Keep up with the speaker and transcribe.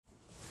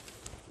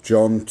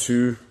John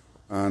 2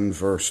 and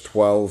verse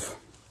 12.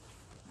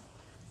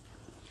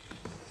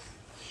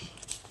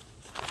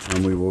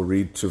 And we will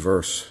read to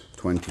verse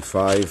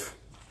 25.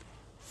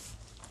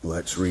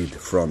 Let's read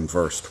from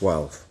verse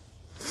 12.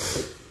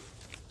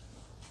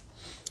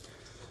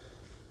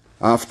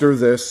 After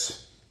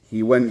this,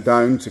 he went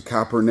down to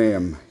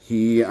Capernaum,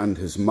 he and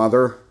his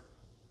mother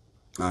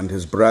and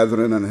his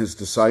brethren and his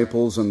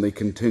disciples, and they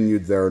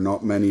continued there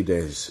not many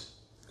days.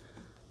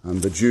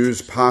 And the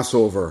Jews'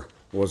 Passover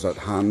was at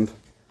hand,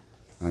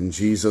 and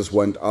Jesus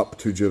went up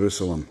to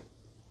Jerusalem,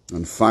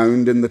 and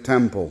found in the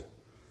temple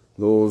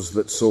those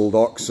that sold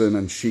oxen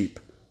and sheep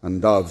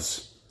and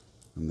doves,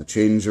 and the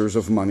changers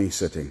of money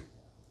sitting.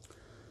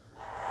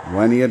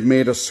 When he had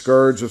made a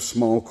scourge of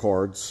small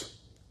cords,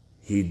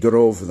 he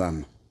drove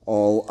them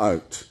all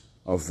out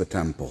of the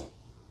temple,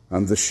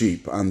 and the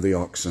sheep and the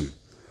oxen,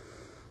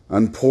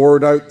 and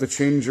poured out the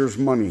changers'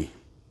 money,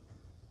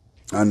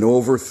 and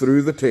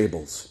overthrew the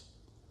tables,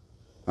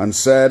 and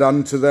said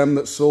unto them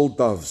that sold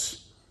doves,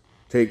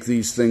 Take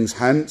these things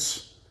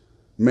hence,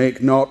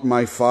 make not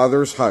my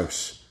Father's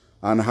house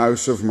an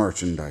house of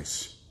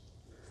merchandise.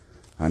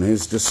 And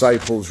his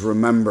disciples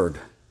remembered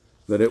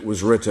that it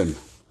was written,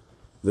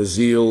 The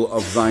zeal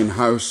of thine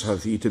house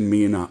hath eaten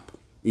me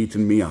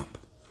up.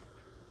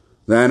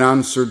 Then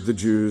answered the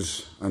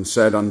Jews and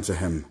said unto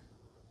him,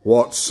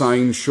 What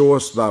sign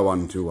showest thou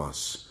unto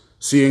us,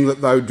 seeing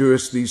that thou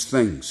doest these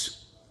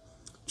things?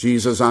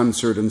 Jesus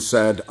answered and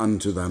said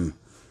unto them,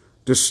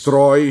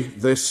 Destroy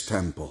this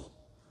temple,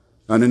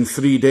 and in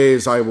 3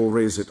 days I will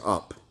raise it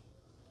up.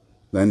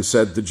 Then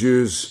said the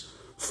Jews,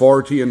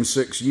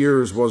 46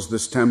 years was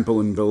this temple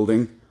in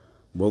building.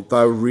 Wilt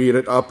thou rear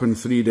it up in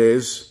 3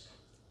 days?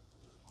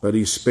 But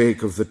he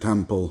spake of the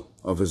temple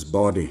of his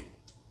body.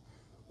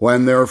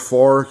 When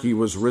therefore he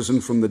was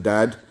risen from the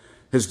dead,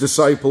 his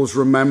disciples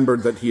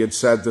remembered that he had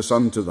said this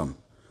unto them,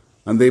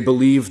 and they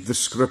believed the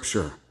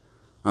scripture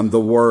and the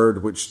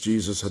word which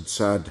Jesus had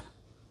said.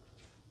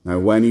 Now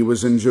when he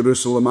was in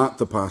Jerusalem at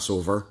the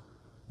Passover,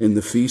 in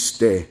the feast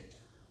day,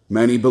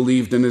 many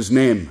believed in his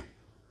name,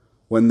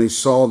 when they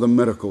saw the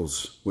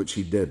miracles which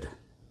he did.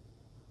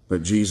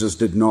 But Jesus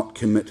did not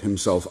commit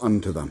himself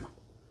unto them,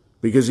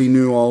 because he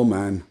knew all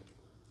men,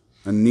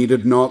 and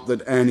needed not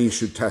that any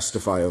should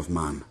testify of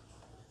man,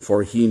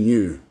 for he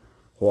knew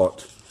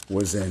what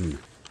was in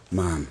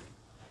man.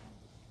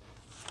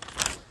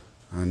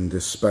 And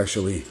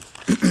especially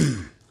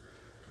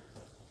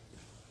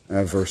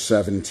verse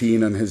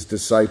 17, and his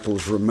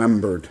disciples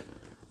remembered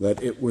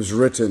that it was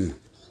written,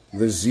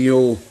 The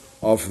zeal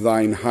of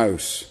thine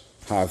house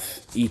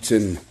hath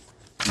eaten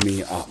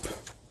me up.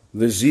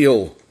 The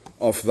zeal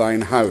of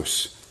thine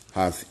house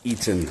hath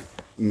eaten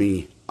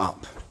me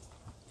up.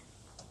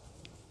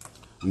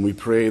 And we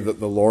pray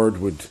that the Lord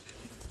would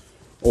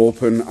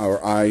open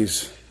our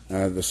eyes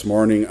this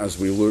morning as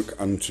we look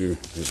unto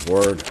his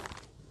word.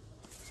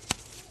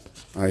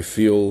 I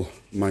feel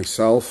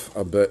myself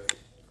a bit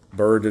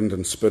burdened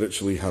and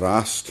spiritually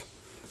harassed,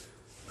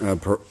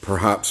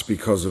 perhaps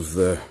because of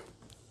the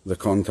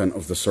content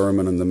of the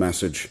sermon and the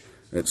message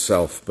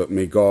itself. But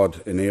may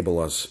God enable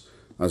us,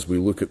 as we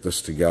look at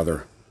this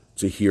together,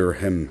 to hear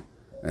him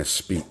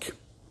speak.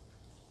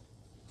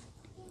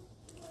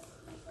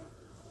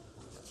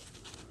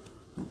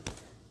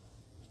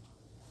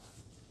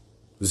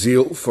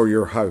 Zeal for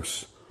your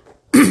house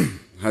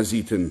has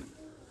eaten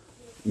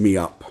me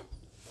up.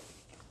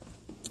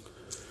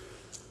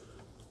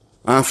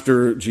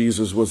 After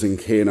Jesus was in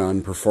Cana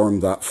and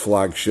performed that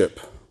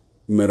flagship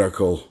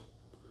miracle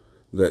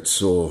that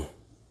so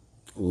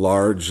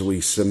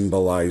largely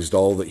symbolized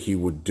all that he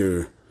would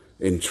do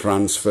in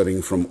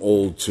transferring from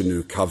old to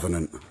new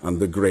covenant and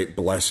the great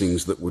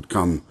blessings that would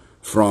come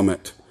from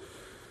it,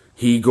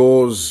 he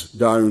goes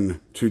down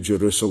to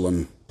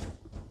Jerusalem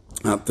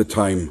at the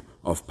time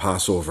of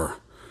Passover.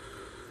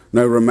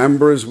 Now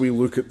remember, as we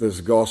look at this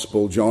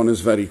gospel, John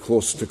is very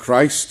close to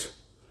Christ.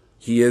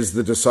 He is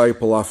the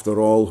disciple,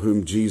 after all,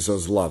 whom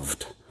Jesus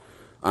loved.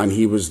 And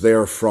he was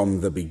there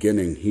from the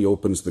beginning. He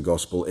opens the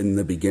gospel, in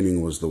the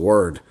beginning was the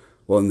Word.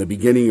 Well, in the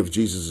beginning of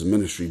Jesus'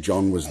 ministry,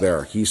 John was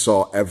there. He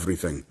saw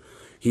everything.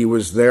 He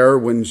was there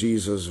when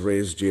Jesus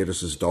raised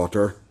Jairus'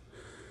 daughter.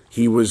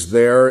 He was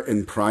there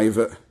in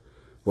private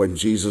when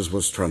Jesus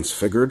was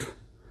transfigured.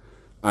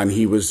 And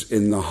he was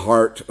in the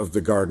heart of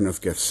the Garden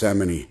of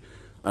Gethsemane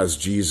as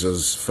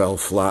Jesus fell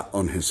flat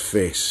on his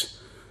face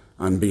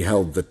and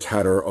beheld the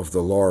terror of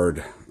the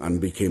Lord and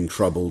became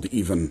troubled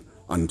even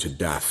unto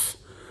death.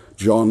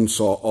 John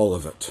saw all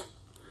of it.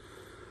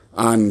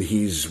 And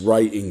he's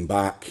writing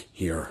back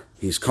here.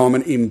 He's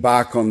commenting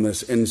back on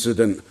this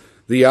incident.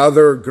 The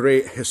other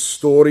great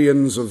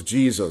historians of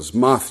Jesus,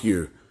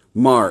 Matthew,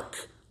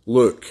 Mark,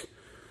 Luke,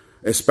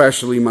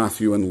 especially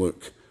Matthew and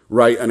Luke,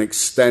 write an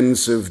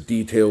extensive,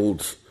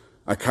 detailed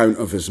account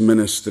of his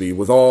ministry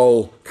with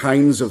all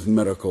kinds of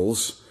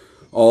miracles,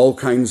 all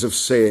kinds of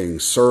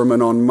sayings,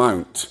 Sermon on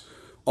Mount,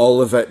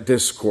 Olivet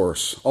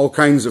Discourse, all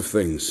kinds of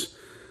things.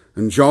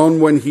 And John,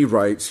 when he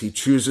writes, he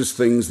chooses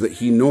things that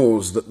he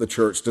knows that the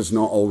church does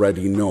not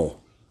already know.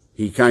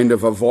 He kind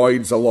of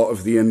avoids a lot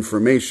of the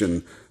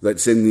information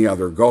that's in the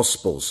other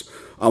Gospels.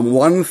 And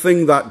one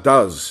thing that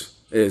does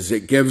is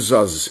it gives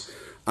us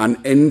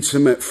an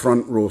intimate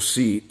front row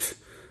seat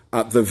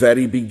at the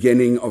very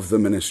beginning of the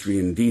ministry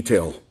in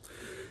detail.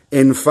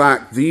 In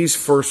fact, these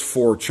first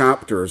 4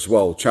 chapters,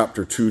 well,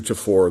 chapter 2 to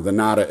 4, the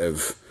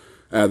narrative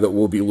that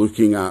we'll be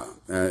looking at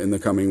in the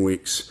coming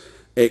weeks,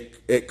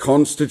 it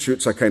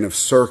constitutes a kind of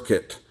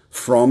circuit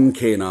from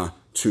Cana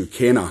to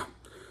Cana.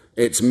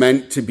 It's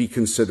meant to be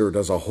considered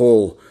as a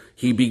whole.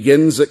 He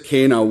begins at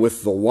Cana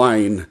with the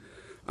wine,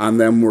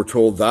 and then we're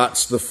told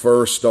that's the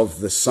first of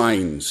the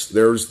signs.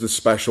 There's the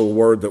special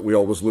word that we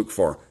always look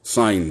for,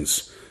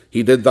 signs.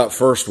 He did that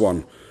first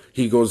one.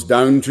 He goes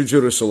down to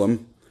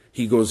Jerusalem.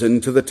 He goes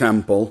into the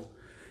temple.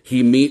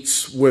 He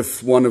meets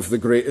with one of the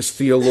greatest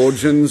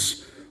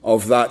theologians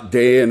of that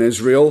day in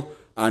Israel,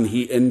 and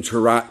he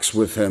interacts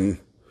with him.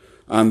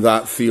 And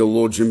that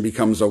theologian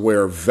becomes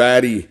aware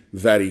very,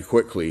 very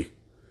quickly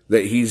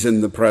that he's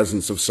in the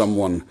presence of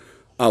someone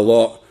a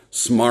lot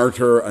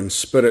smarter and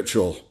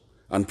spiritual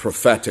and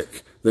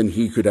prophetic than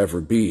he could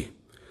ever be.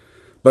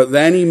 But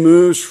then he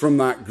moves from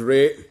that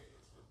great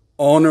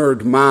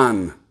honored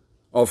man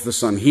of the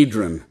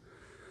Sanhedrin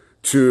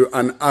to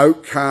an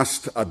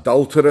outcast,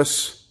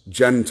 adulterous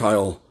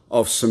Gentile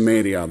of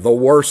Samaria, the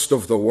worst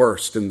of the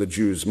worst in the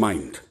Jew's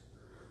mind.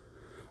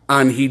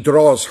 And he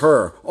draws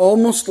her,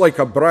 almost like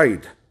a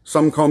bride.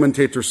 Some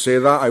commentators say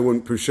that, I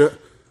won't push it,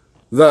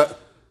 that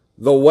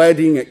the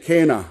wedding at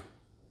Cana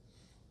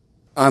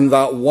and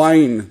that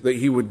wine that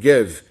he would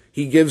give,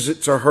 he gives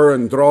it to her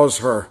and draws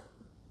her,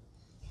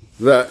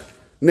 that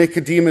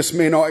Nicodemus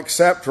may not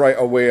accept right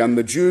away. And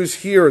the Jews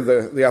here,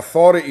 the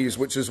authorities,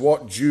 which is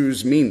what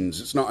Jews means.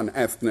 It's not an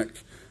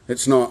ethnic,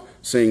 it's not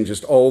saying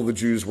just all the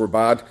Jews were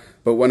bad,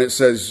 but when it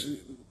says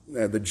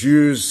the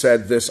Jews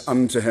said this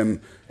unto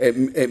him,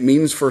 it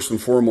means first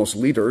and foremost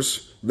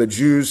leaders. The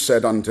Jews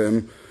said unto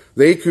him,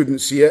 they couldn't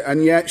see it,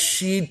 and yet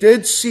she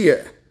did see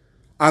it,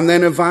 and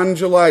then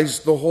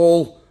evangelized the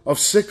whole of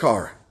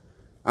Sychar.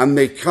 And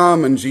they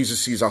come, and Jesus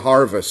sees a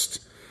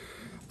harvest,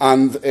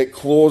 and it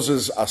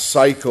closes a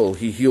cycle.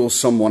 He heals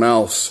someone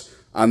else,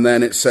 and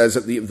then it says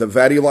at the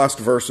very last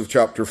verse of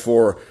chapter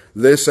 4,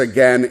 this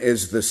again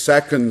is the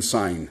second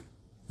sign.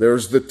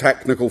 There's the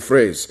technical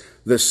phrase.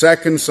 The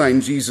second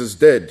sign Jesus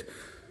did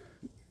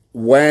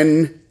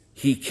when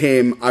he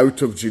came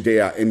out of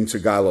Judea into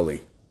Galilee.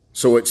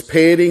 So it's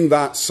pairing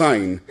that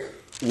sign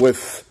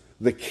with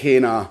the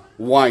Cana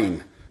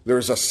wine.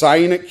 There's a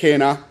sign at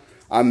Cana,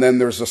 and then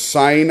there's a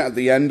sign at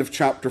the end of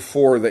chapter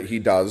 4 that he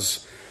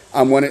does.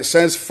 And when it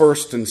says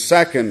first and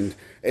second,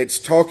 it's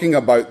talking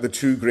about the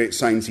 2 great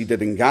signs he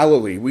did in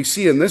Galilee. We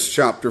see in this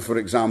chapter, for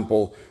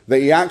example, that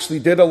he actually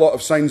did a lot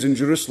of signs in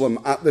Jerusalem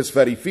at this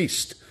very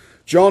feast.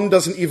 John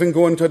doesn't even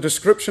go into a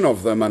description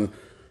of them, and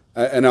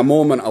in a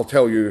moment I'll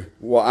tell you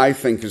what I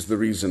think is the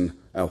reason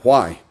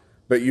why.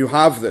 But you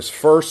have this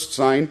first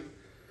sign,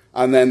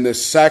 and then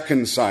this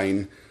second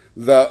sign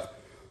that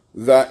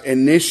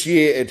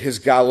initiated his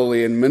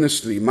Galilean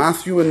ministry.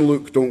 Matthew and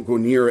Luke don't go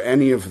near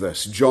any of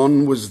this.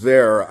 John was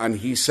there, and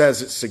he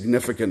says it's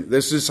significant.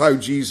 This is how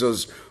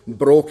Jesus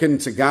broke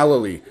into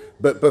Galilee.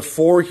 But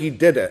before he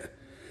did it,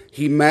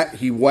 he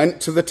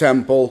went to the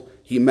temple,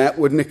 he met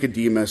with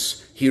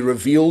Nicodemus, he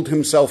revealed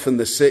himself in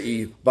the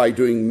city by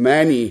doing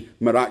many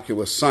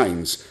miraculous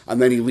signs,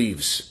 and then he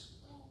leaves.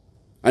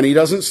 And he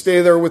doesn't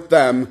stay there with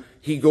them.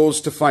 He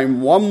goes to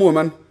find one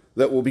woman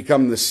that will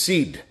become the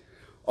seed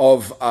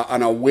of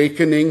an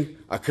awakening,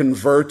 a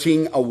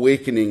converting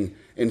awakening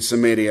in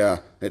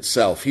Samaria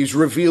itself. He's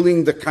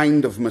revealing the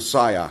kind of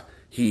Messiah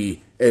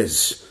he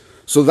is.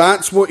 So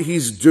that's what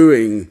he's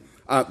doing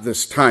at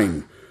this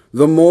time.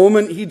 The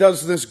moment he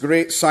does this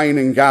great sign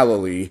in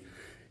Galilee,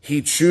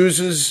 he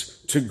chooses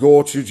to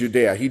go to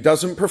Judea. He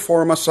doesn't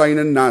perform a sign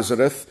in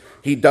Nazareth.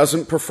 He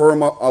doesn't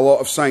perform a lot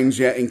of signs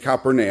yet in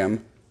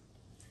Capernaum.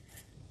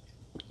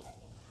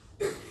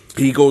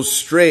 He goes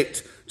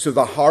straight to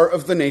the heart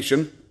of the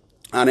nation,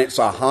 and it's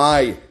a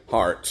high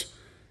heart.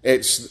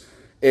 It's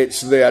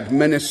the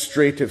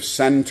administrative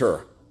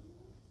center,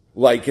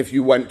 like if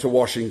you went to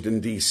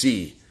Washington,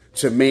 D.C.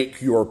 to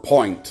make your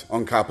point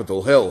on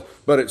Capitol Hill.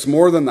 But it's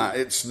more than that.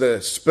 It's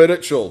the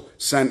spiritual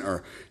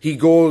center. He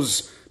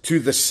goes to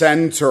the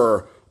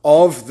center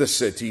of the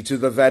city, to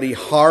the very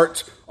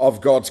heart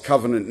of God's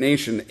covenant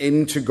nation,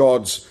 into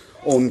God's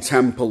own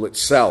temple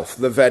itself,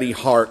 the very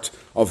heart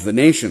of the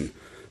nation.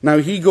 Now,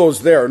 he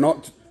goes there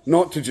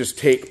not to just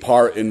take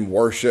part in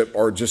worship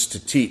or just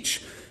to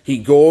teach. He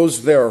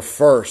goes there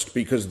first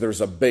because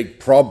there's a big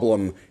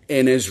problem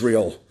in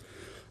Israel,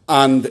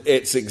 and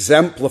it's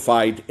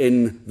exemplified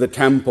in the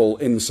temple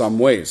in some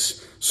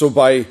ways. So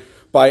by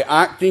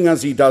acting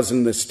as he does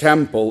in this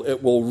temple,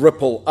 it will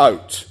ripple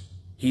out.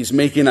 He's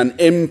making an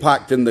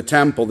impact in the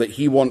temple that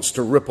he wants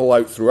to ripple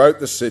out throughout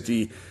the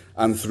city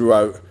and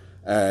throughout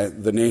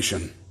the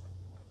nation.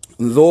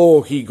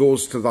 Though he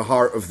goes to the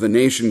heart of the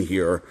nation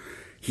here,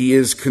 he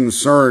is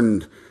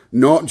concerned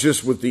not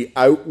just with the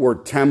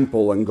outward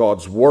temple and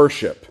God's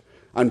worship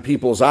and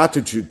people's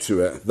attitude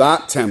to it,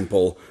 that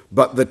temple,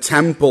 but the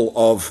temple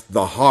of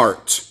the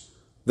heart.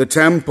 The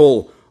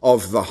temple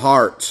of the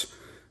heart.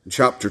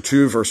 Chapter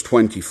 2, verse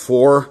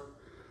 24.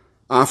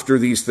 After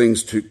these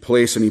things took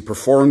place and he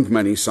performed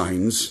many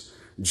signs,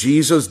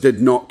 Jesus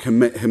did not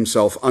commit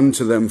himself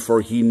unto them,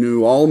 for he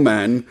knew all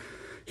men.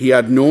 He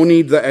had no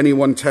need that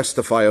anyone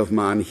testify of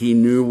man. He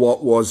knew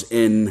what was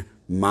in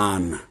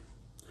man.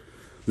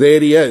 There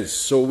he is.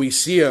 So we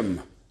see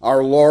him,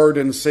 our Lord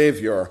and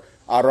Savior,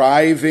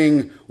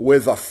 arriving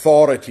with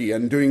authority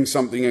and doing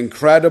something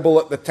incredible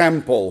at the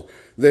temple,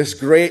 this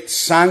great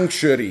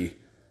sanctuary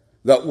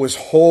that was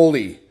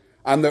holy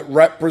and that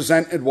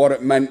represented what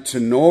it meant to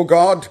know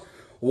God,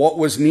 what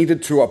was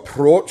needed to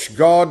approach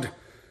God,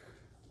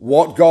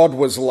 what God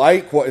was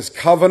like, what his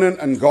covenant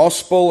and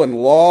gospel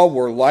and law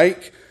were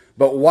like.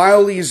 But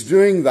while he's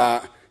doing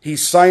that,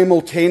 he's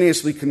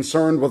simultaneously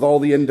concerned with all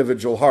the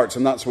individual hearts.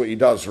 And that's what he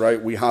does,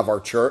 right? We have our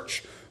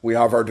church, we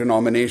have our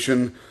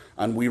denomination,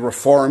 and we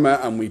reform it,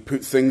 and we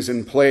put things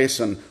in place,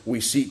 and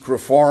we seek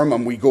reform,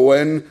 and we go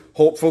in,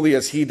 hopefully,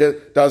 as he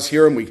does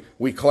here, and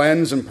we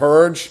cleanse and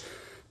purge.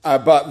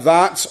 But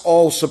that's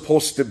all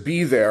supposed to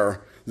be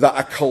there, that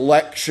a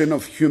collection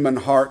of human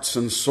hearts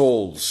and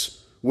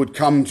souls would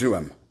come to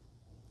him.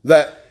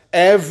 That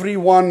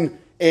everyone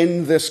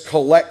in this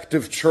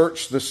collective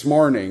church this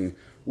morning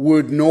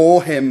would know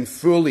him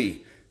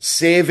fully,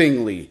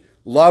 savingly,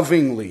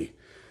 lovingly.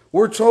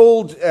 We're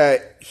told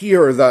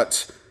here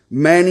that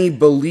many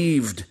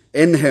believed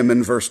in him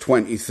in verse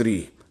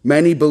 23.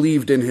 Many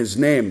believed in his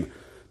name.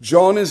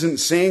 John isn't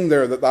saying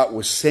there that that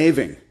was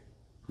saving,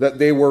 that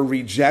they were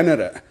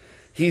regenerate.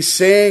 He's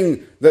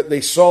saying that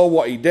they saw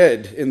what he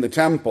did in the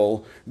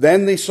temple,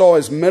 then they saw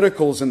his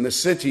miracles in the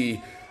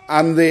city,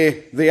 and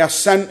they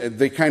assented.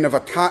 They kind of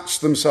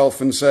attached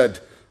themselves and said,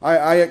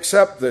 I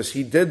accept this.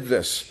 He did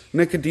this.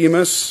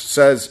 Nicodemus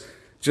says,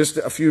 just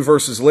a few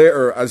verses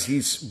later, as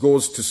he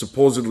goes to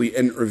supposedly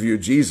interview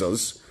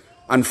Jesus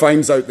and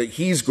finds out that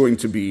he's going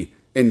to be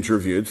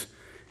interviewed,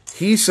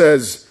 he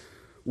says,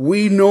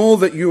 we know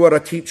that you are a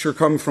teacher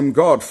come from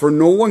God, for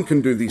no one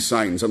can do these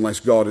signs unless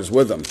God is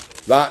with him.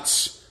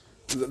 That's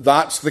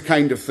the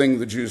kind of thing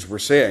the Jews were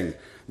saying.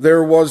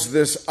 There was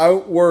this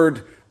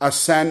outward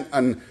assent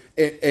and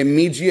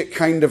immediate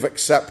kind of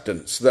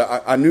acceptance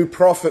that a new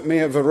prophet may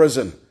have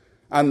arisen.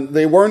 And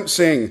they weren't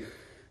saying,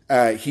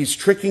 he's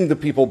tricking the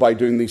people by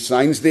doing these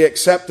signs. They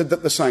accepted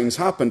that the signs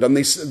happened. And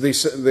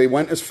they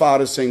went as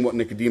far as saying what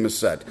Nicodemus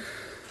said.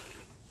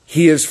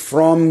 He is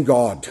from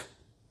God.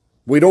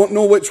 We don't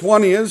know which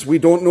one he is. We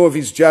don't know if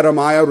he's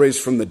Jeremiah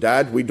raised from the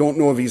dead. We don't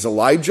know if he's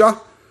Elijah.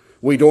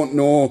 We don't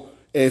know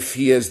if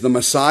he is the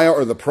Messiah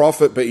or the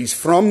prophet, but he's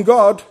from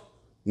God.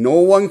 No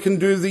one can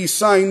do these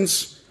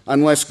signs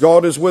unless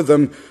God is with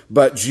him,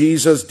 but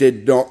Jesus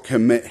did not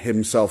commit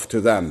himself to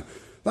them.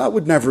 That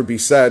would never be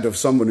said of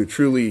someone who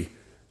truly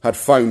had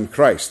found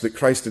Christ, that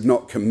Christ did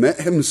not commit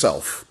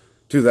himself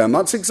to them.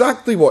 That's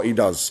exactly what he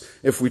does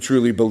if we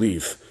truly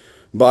believe.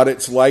 But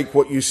it's like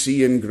what you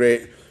see in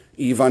great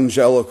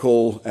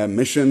evangelical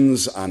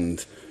missions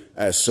and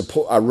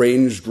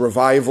arranged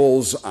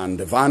revivals and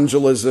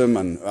evangelism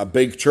and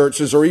big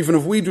churches, or even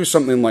if we do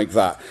something like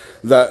that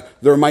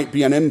there might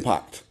be an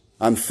impact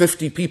and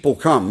 50 people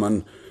come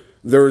and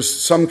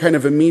there's some kind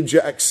of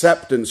immediate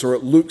acceptance, or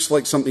it looks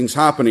like something's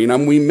happening,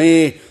 and we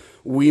may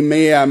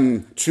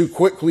too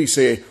quickly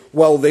say,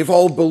 well, they've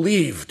all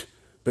believed,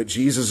 but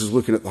Jesus is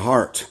looking at the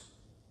heart.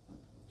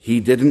 He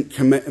didn't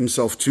commit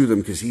himself to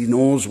them because he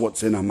knows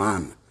what's in a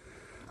man,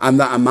 and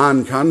that a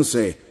man can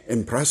say,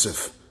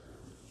 impressive.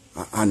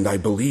 And I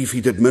believe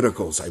he did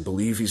miracles. I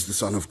believe he's the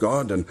Son of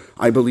God. And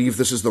I believe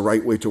this is the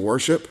right way to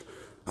worship.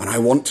 And I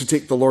want to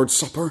take the Lord's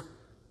Supper.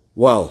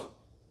 Well,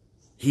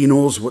 he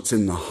knows what's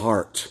in the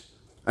heart.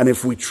 And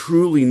if we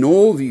truly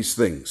know these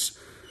things,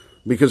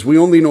 because we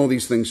only know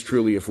these things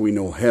truly if we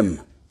know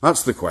him.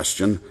 That's the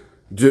question.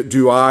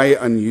 Do I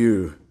and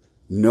you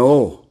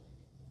know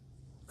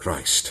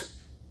Christ?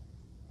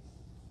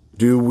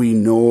 Do we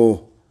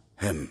know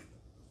him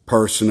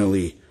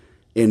personally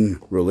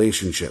in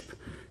relationship?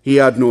 He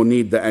had no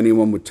need that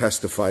anyone would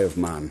testify of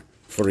man,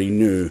 for he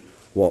knew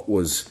what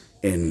was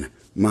in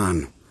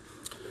man.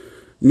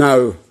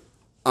 Now,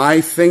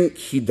 I think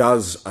he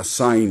does a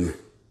sign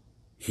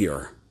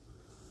here.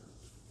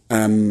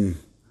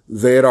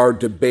 There are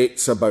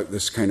debates about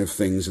this kind of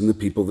things in the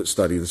people that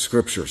study the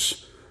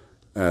scriptures.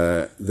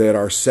 There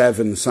are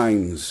 7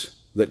 signs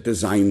that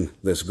design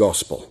this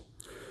gospel.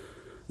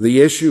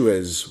 The issue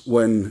is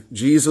when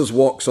Jesus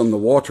walks on the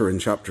water in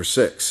chapter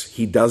 6,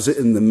 he does it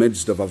in the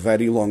midst of a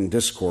very long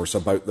discourse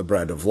about the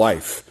bread of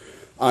life.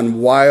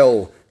 And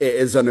while it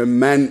is an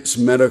immense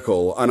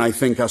miracle, and I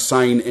think a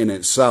sign in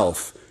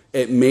itself,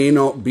 it may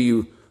not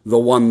be the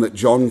one that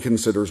John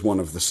considers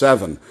one of the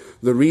 7.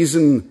 The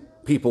reason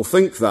people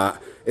think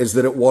that is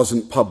that it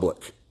wasn't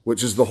public,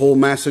 which is the whole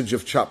message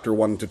of chapter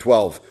 1 to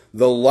 12.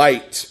 The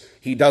light,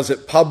 he does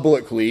it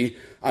publicly,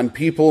 and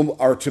people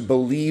are to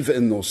believe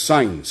in those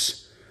signs.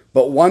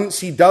 But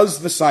once he does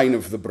the sign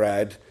of the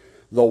bread,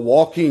 the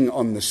walking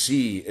on the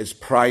sea is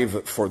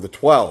private for the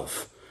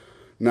 12.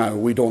 Now,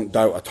 we don't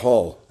doubt at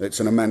all it's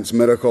an immense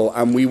miracle,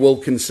 and we will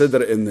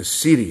consider it in this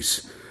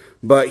series.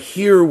 But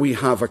here we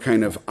have a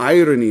kind of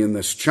irony in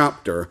this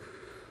chapter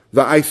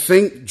that I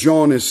think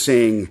John is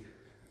saying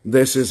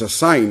this is a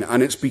sign,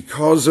 and it's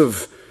because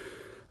of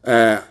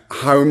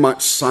how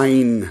much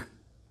sign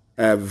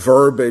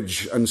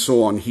verbiage and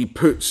so on he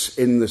puts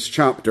in this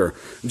chapter.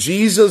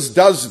 Jesus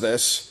does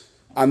this,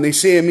 and they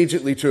say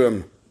immediately to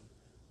him,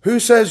 "Who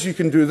says you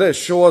can do this?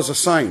 Show us a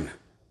sign."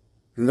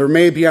 And there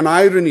may be an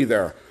irony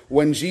there.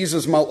 When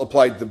Jesus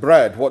multiplied the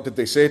bread, what did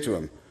they say to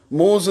him?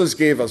 "Moses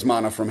gave us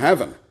manna from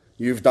heaven.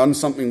 You've done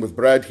something with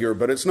bread here,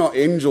 but it's not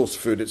angels'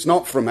 food. It's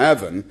not from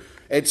heaven.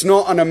 It's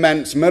not an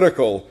immense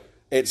miracle.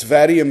 It's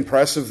very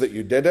impressive that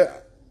you did it.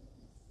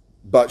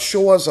 But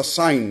show us a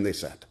sign," they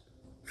said.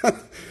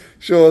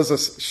 Show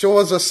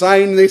us a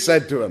sign, they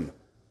said to him.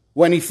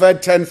 When he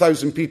fed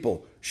 10,000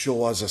 people,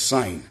 show us a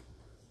sign.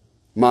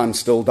 Man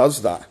still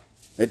does that.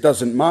 It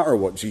doesn't matter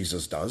what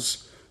Jesus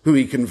does, who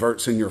he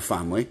converts in your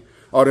family,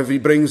 or if he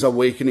brings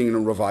awakening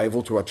and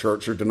revival to a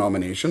church or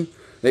denomination,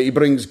 that he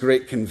brings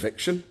great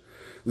conviction,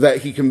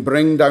 that he can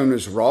bring down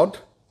his rod,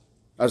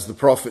 as the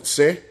prophets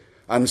say,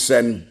 and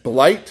send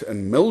blight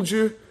and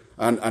mildew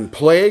and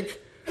plague,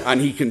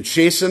 and he can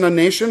chasten a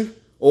nation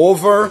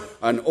over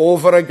and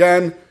over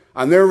again,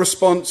 and their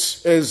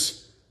response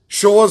is,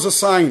 "Show us a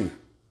sign."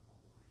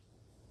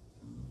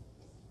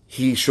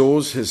 He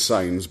shows his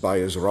signs by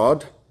his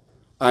rod,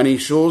 and he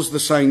shows the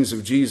signs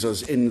of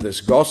Jesus in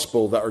this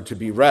gospel that are to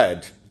be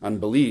read and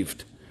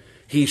believed.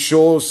 He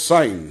shows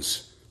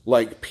signs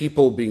like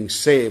people being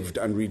saved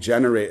and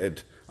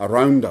regenerated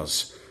around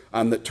us,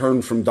 and that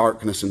turn from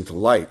darkness into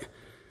light.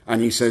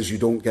 And he says, you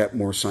don't get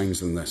more signs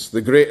than this.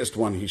 The greatest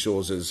one he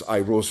shows is, I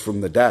rose from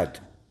the dead.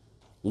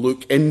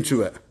 Look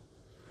into it.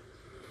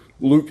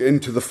 Look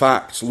into the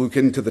facts. Look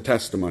into the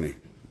testimony.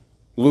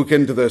 Look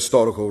into the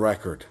historical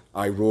record.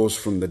 I rose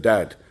from the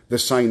dead. The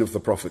sign of the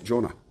prophet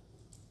Jonah.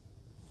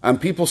 And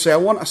people say, I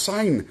want a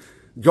sign.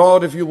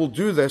 God, if you will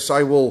do this,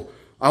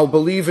 I'll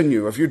believe in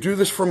you. If you do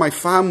this for my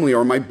family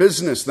or my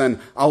business, then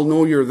I'll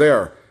know you're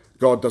there.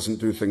 God doesn't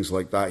do things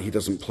like that. He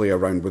doesn't play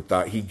around with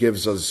that. He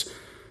gives us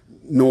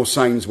no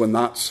signs when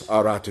that's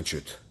our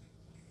attitude.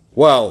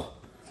 Well,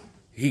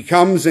 he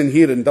comes in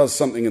here and does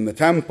something in the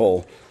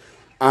temple,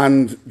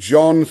 and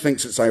John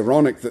thinks it's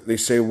ironic that they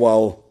say,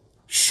 well,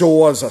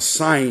 show us a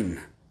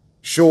sign.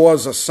 Show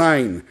us a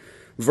sign.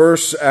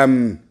 Verse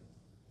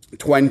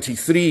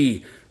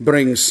 23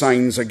 brings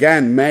signs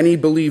again. Many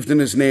believed in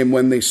his name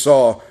when they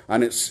saw,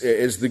 and it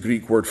is the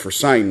Greek word for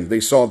sign, they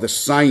saw the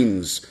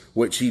signs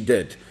which he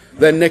did.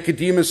 Then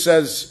Nicodemus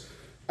says,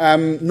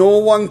 no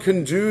one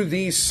can do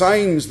these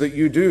signs that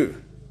you do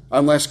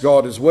unless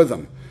God is with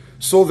him.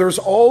 So there's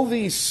all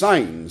these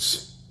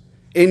signs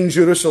in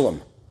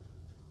Jerusalem.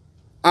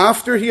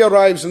 After he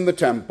arrives in the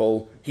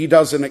temple, he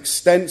does an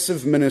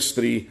extensive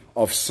ministry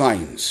of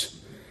signs.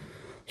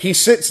 He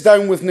sits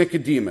down with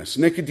Nicodemus.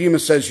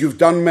 Nicodemus says, you've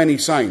done many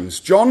signs.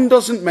 John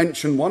doesn't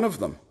mention one of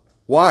them.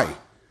 Why?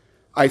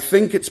 I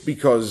think it's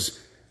because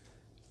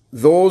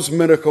those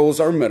miracles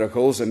are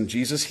miracles, and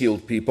Jesus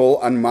healed people,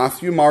 and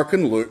Matthew, Mark,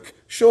 and Luke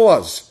show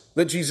us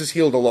that Jesus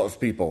healed a lot of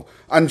people.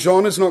 And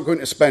John is not going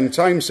to spend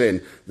time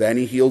saying, then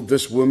he healed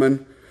this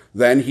woman,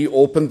 then he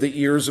opened the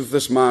ears of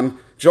this man.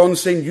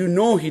 John's saying, you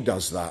know he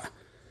does that.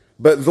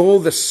 But though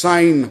the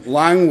sign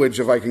language,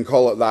 if I can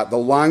call it that, the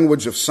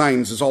language of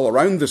signs is all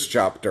around this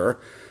chapter,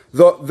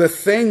 the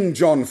thing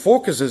John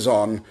focuses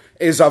on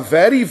is a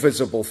very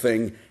visible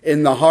thing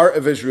in the heart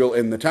of Israel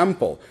in the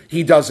temple.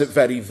 He does it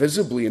very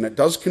visibly, and it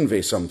does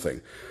convey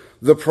something.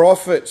 The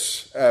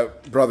prophets,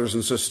 brothers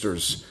and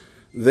sisters,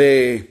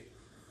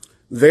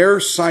 their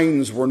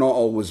signs were not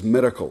always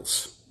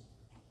miracles.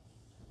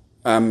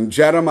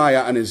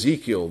 Jeremiah and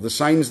Ezekiel, the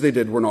signs they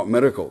did were not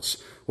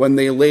miracles. When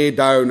they lay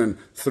down and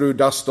threw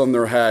dust on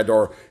their head,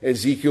 or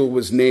Ezekiel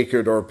was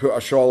naked or put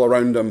a shawl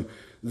around him,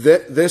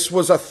 this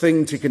was a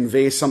thing to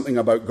convey something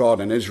about God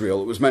and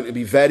Israel. It was meant to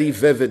be very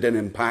vivid and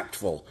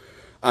impactful.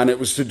 And it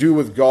was to do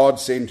with God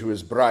saying to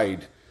his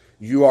bride,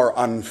 you are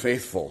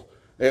unfaithful.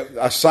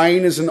 A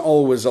sign isn't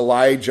always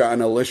Elijah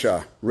and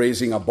Elisha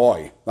raising a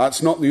boy.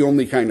 That's not the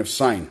only kind of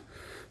sign.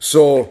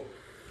 So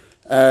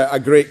a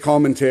great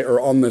commentator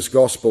on this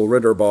gospel,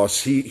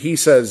 Ridderbos, he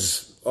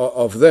says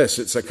of this,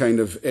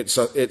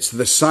 it's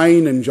the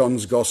sign in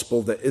John's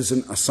gospel that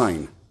isn't a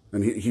sign.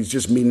 And he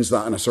just means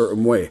that in a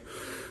certain way.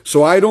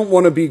 So I don't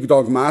want to be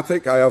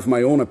dogmatic. I have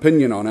my own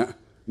opinion on it.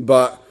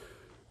 But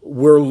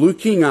we're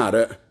looking at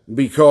it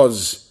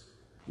because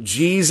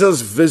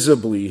Jesus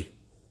visibly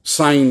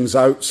signs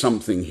out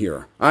something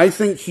here. I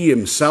think he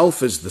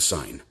himself is the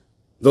sign.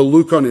 The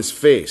look on his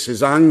face,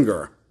 his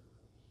anger,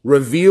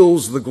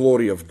 reveals the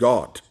glory of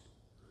God.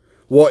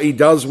 What he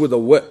does with a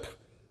whip,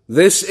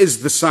 this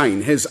is the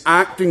sign. His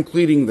act in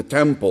clearing the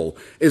temple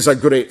is a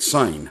great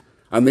sign.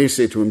 And they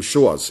say to him,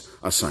 show us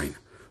a sign.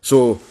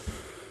 So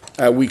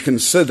we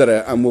consider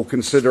it, and we'll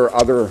consider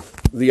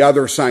the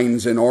other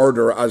signs in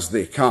order as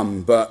they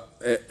come. But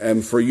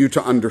for you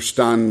to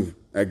understand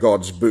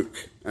God's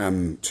book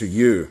to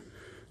you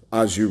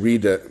as you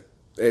read it.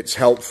 It's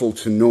helpful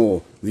to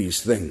know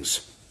these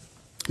things.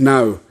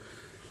 Now,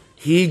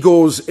 he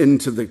goes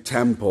into the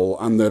temple,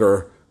 and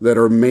there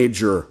are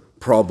major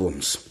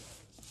problems.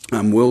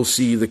 And we'll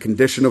see the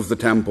condition of the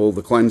temple,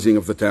 the cleansing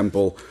of the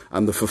temple,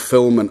 and the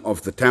fulfillment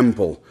of the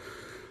temple.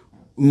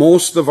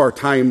 Most of our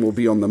time will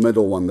be on the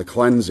middle one, the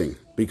cleansing,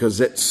 because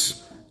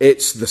it's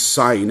the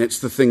sign, it's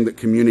the thing that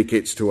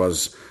communicates to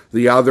us.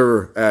 The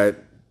other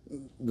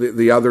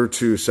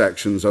two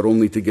sections are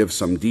only to give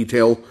some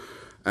detail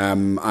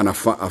and a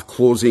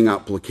closing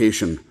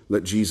application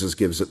that Jesus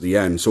gives at the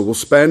end. So we'll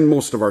spend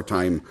most of our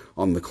time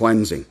on the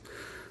cleansing.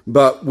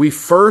 But we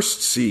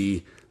first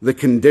see the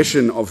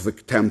condition of the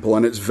temple,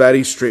 and it's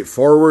very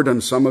straightforward,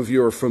 and some of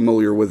you are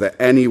familiar with it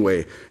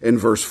anyway. In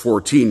verse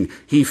 14,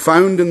 he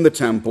found in the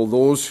temple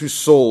those who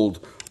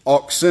sold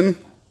oxen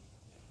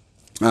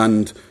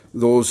and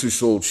those who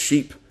sold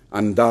sheep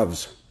and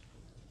doves.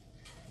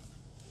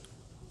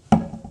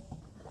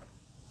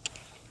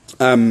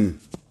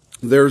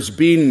 There's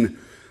been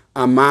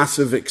a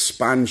massive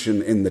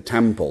expansion in the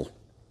temple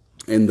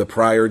in the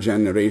prior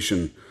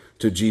generation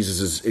to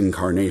Jesus'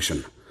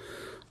 incarnation.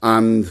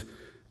 And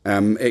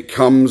it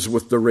comes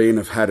with the reign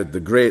of Herod the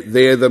Great.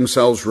 They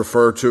themselves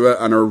refer to it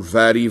and are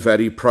very,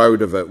 very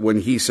proud of it.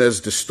 When he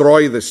says,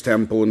 destroy this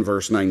temple in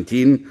verse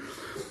 19,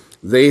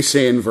 they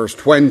say in verse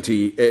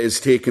 20, it has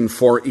taken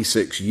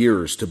 46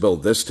 years to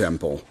build this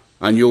temple,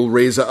 and you'll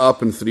raise it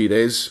up in 3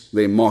 days.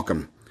 They mock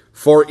him.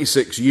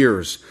 46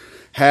 years.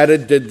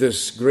 Herod did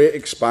this great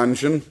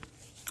expansion.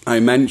 I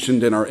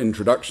mentioned in our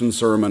introduction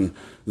sermon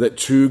that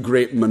 2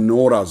 great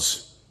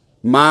menorahs,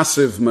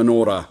 massive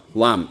menorah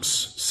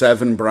lamps,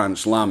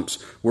 7-branch lamps,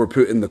 were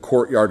put in the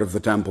courtyard of the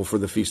temple for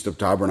the Feast of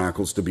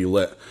Tabernacles to be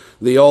lit.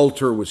 The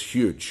altar was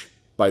huge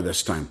by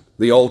this time.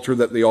 The altar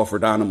that they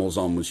offered animals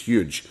on was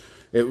huge.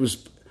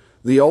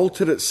 The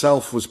altar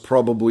itself was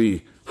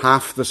probably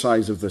half the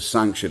size of the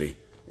sanctuary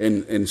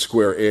in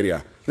square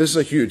area. This is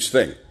a huge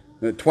thing.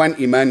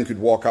 20 men could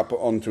walk up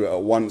onto it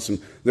at once,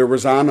 and there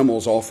was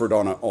animals offered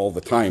on it all the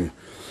time.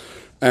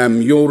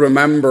 You'll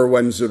remember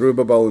when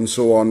Zerubbabel and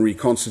so on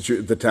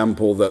reconstituted the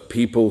temple that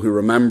people who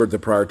remembered the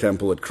prior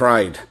temple had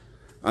cried,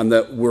 and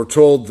that we're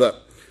told that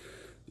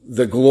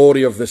the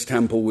glory of this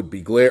temple would be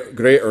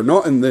greater,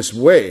 not in this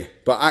way,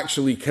 but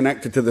actually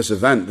connected to this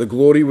event. The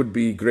glory would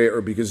be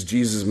greater because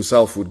Jesus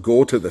himself would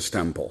go to this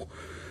temple.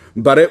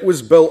 But it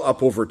was built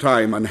up over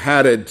time, and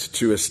Herod,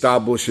 to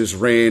establish his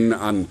reign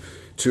and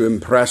to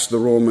impress the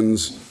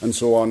Romans and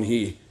so on,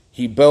 he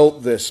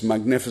built this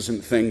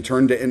magnificent thing,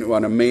 turned it into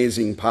an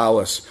amazing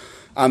palace.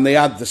 And they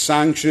had the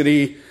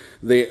sanctuary.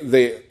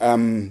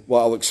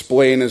 What I'll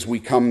explain as we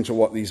come to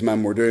what these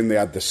men were doing. They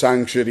had the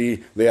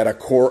sanctuary. They had a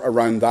court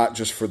around that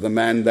just for the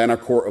men, then a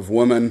court of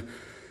women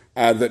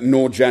that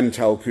no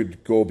Gentile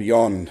could go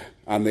beyond.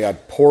 And they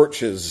had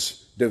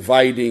porches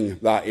dividing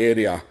that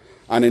area,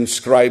 and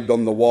inscribed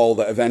on the wall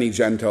that if any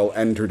Gentile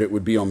entered, it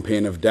would be on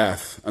pain of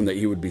death and that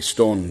he would be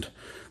stoned.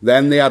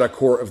 Then they had a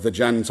court of the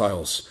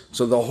Gentiles.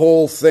 So the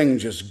whole thing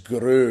just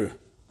grew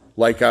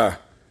like a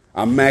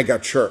mega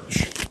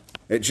church.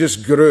 It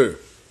just grew.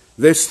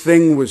 This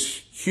thing was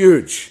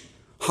huge.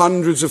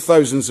 Hundreds of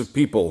thousands of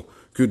people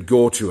could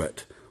go to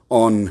it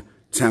on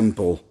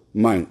Temple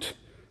Mount.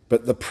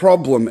 But the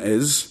problem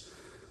is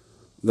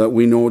that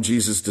we know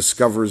Jesus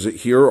discovers it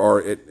here,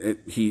 or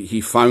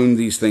he found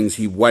these things.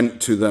 He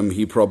went to them.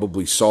 He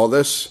probably saw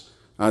this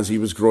as he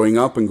was growing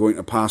up and going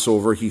to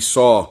Passover. He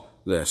saw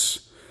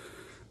this,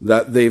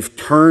 that they've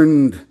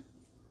turned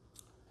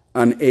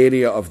an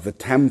area of the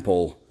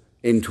temple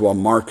into a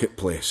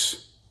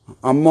marketplace,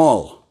 a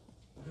mall,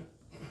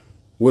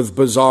 with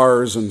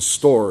bazaars and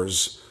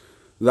stores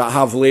that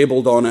have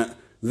labeled on it,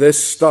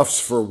 this stuff's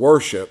for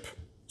worship,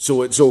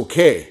 so it's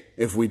okay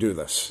if we do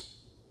this.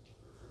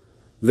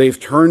 They've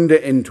turned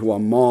it into a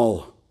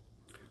mall,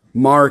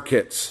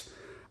 markets,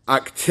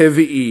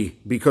 activity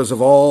because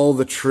of all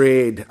the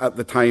trade at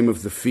the time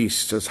of the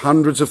feast, as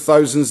hundreds of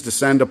thousands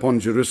descend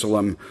upon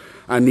Jerusalem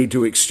and need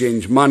to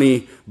exchange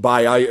money,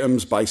 buy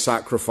items, buy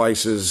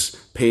sacrifices,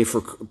 pay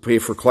for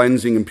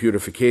cleansing and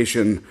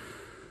purification.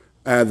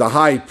 The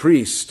high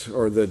priest,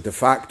 or the de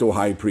facto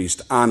high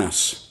priest,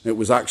 Annas, it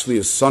was actually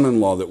his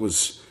son-in-law that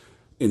was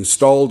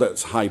installed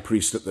as high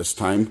priest at this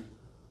time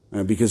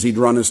because he'd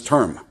run his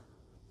term.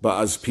 But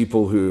as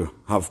people who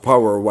have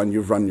power, when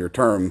you've run your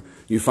term,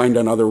 you find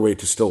another way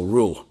to still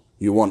rule.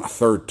 You want a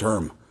third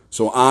term.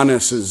 So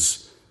Annas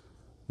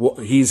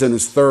he's in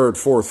his third,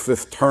 fourth,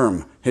 fifth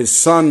term. His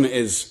son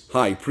is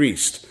high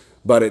priest,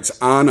 but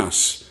it's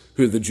Annas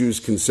who the Jews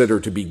consider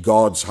to be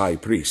God's high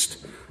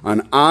priest.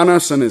 And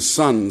Annas and his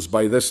sons,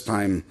 by this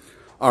time,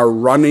 are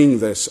running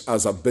this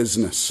as a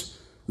business.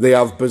 They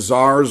have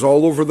bazaars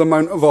all over the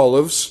Mount of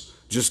Olives,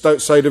 just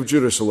outside of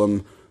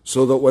Jerusalem,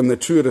 so that when the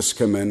tourists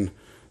come in,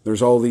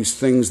 there's all these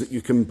things that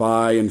you can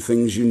buy and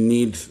things you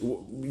need,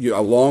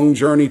 a long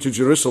journey to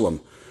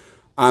Jerusalem.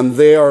 And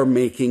they are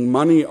making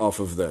money off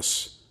of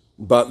this.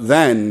 But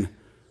then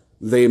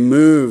they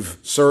move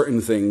certain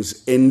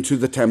things into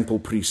the temple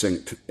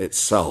precinct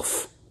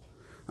itself.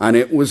 and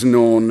it was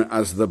known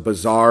as the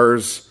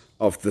Bazaars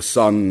of the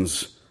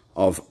Sons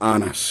of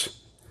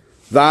Annas.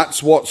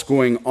 That's what's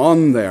going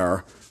on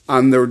there,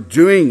 and they're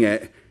doing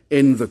it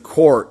in the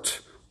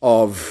court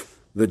of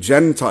the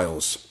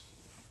Gentiles.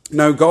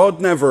 Now, God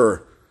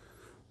never,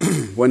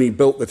 when he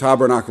built the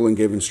tabernacle and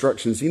gave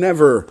instructions, he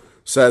never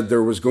said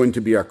there was going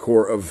to be a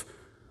court of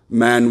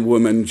men,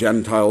 women,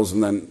 Gentiles,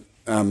 and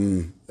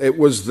then it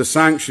was the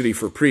sanctuary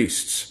for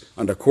priests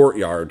and a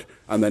courtyard,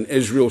 and then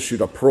Israel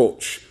should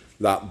approach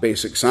that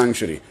basic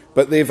sanctuary.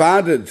 But they've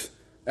added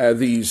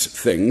these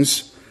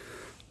things,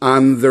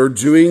 and they're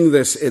doing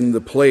this in the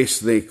place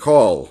they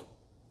call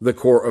the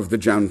court of the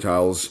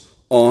Gentiles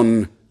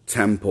on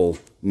Temple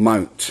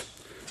Mount.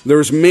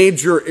 There's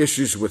major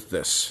issues with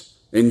this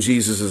in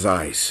Jesus'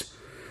 eyes.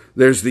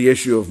 There's the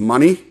issue of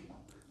money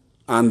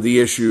and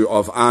the issue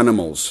of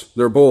animals.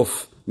 They're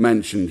both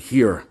mentioned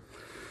here.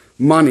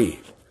 Money.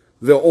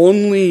 The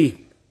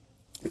only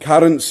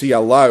currency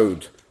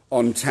allowed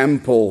on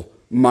Temple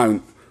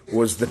Mount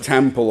was the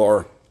temple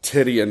or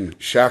Tyrian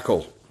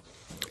shekel.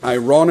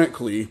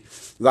 Ironically,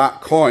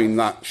 that coin,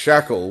 that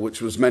shekel,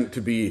 which was meant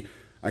to be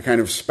a kind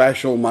of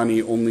special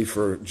money only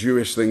for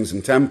Jewish things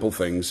and temple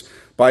things,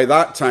 by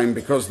that time,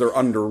 because they're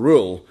under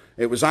rule,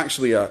 it was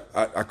actually a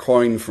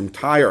coin from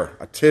Tyre,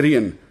 a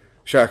Tyrian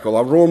shekel,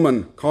 a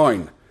Roman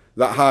coin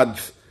that had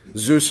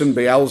Zeus and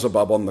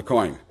Beelzebub on the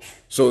coin.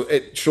 So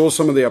it shows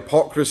some of the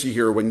hypocrisy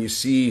here when you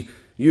see,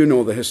 you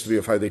know, the history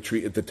of how they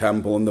treated the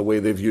temple and the way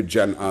they viewed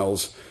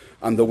Gentiles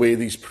and the way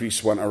these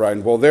priests went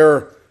around. Well,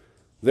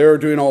 they're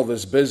doing all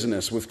this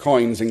business with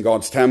coins in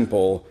God's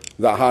temple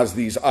that has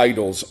these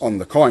idols on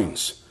the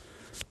coins.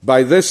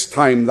 By this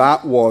time,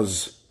 that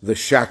was the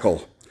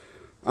shekel.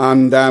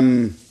 And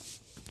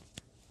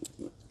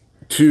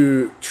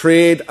to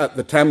trade at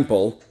the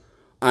temple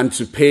and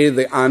to pay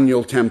the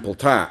annual temple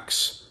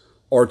tax,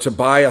 or to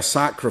buy a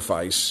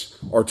sacrifice,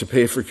 or to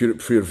pay for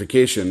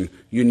purification,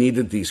 you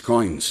needed these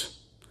coins.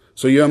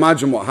 So you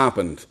imagine what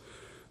happened.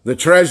 The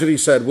treasury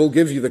said, we'll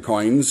give you the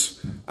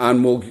coins,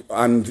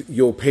 and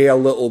you'll pay a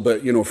little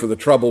bit, for the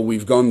trouble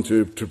we've gone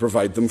to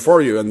provide them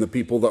for you and the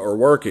people that are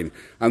working.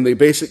 And they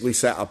basically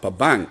set up a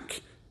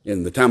bank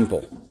in the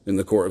temple, in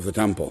the court of the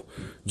temple.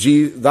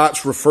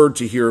 That's referred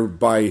to here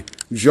by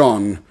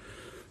John,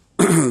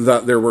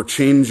 that there were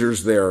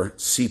changers there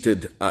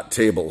seated at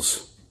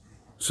tables.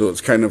 So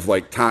it's kind of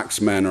like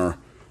taxmen or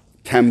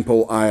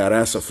temple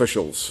IRS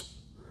officials.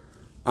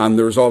 And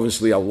there's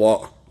obviously a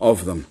lot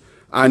of them.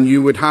 And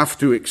you would have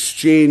to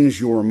exchange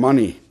your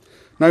money.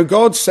 Now,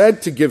 God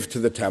said to give to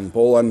the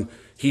temple, and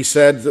he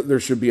said that there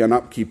should be an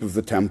upkeep of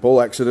the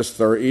temple, Exodus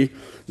 30.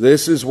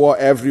 This is what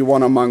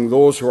everyone among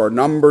those who are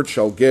numbered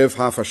shall give,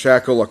 half a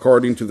shekel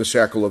according to the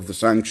shekel of the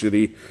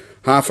sanctuary.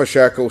 Half a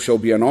shekel shall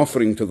be an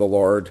offering to the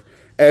Lord.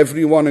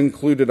 Everyone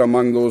included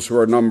among those who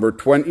are numbered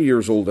 20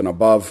 years old and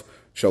above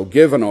shall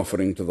give an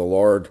offering to the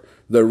Lord.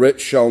 The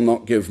rich shall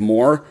not give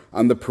more,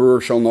 and the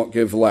poor shall not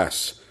give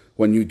less.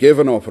 When you give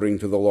an offering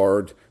to the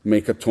Lord,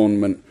 make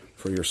atonement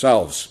for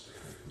yourselves.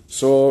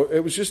 So it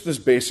was just this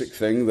basic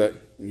thing that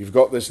you've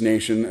got this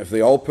nation, if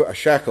they all put a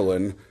shekel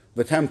in,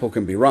 the temple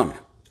can be run.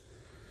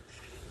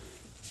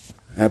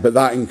 But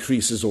that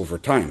increases over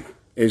time.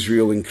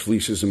 Israel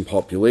increases in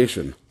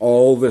population.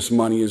 All this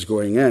money is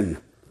going in.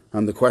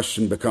 And the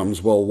question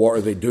becomes, well, what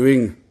are they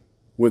doing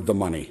with the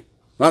money?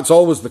 That's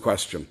always the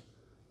question.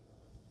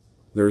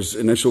 There's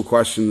initial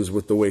questions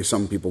with the way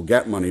some people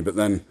get money, but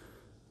then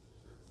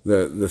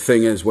the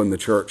thing is, when the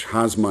church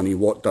has money,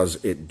 what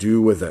does it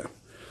do with it?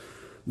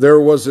 There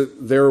was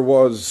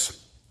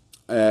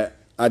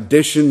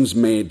additions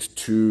made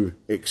to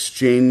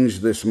exchange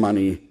this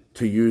money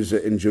to use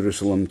it in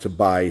Jerusalem to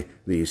buy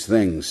these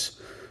things.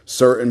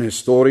 Certain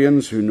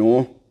historians who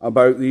know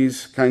about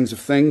these kinds of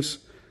things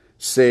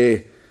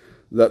say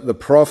that the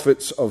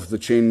profits of the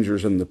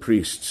changers and the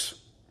priests,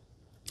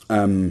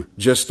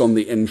 just on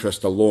the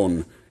interest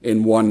alone,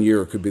 in 1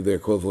 year could be the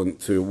equivalent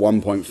to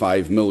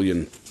 $1.5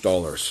 million.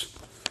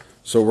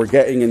 So we're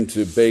getting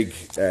into big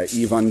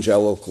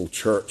evangelical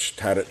church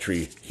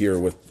territory here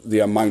with the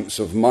amounts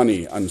of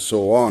money and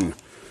so on.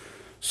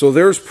 So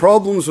there's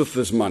problems with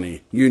this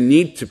money. You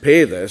need to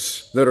pay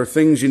this. There are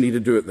things you need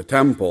to do at the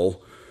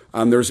temple,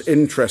 and there's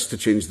interest to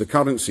change the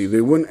currency.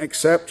 They wouldn't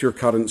accept your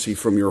currency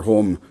from your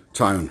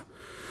hometown.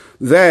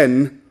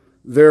 Then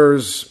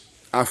there's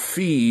a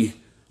fee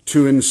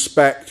to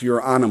inspect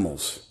your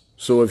animals.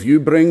 So if you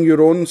bring your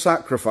own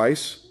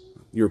sacrifice,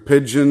 your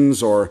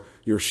pigeons or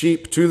your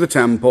sheep to the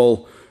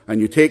temple,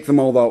 and you take them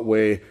all that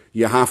way,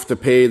 you have to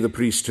pay the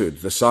priesthood,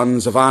 the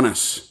sons of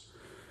Annas,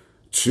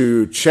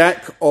 to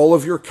check all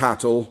of your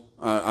cattle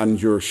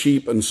and your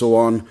sheep and so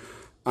on,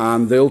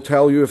 and they'll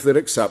tell you if they're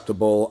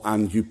acceptable,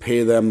 and you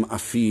pay them a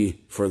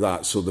fee for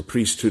that. So the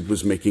priesthood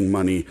was making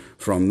money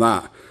from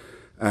that.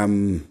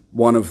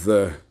 One of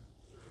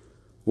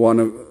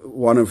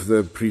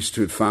the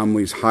priesthood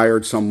families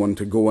hired someone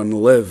to go and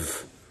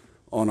live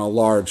on a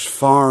large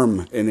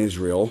farm in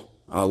Israel,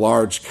 a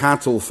large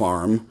cattle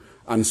farm,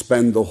 and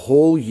spend the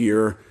whole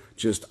year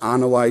just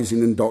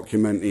analyzing and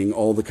documenting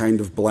all the kind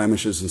of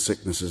blemishes and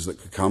sicknesses that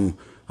could come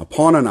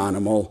upon an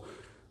animal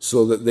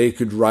so that they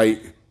could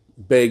write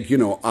big,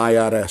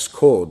 IRS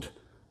code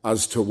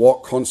as to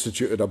what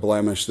constituted a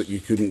blemish that you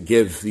couldn't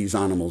give these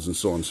animals and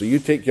so on. So you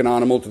take your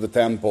animal to the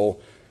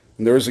temple,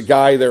 and there's a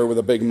guy there with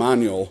a big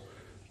manual,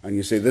 and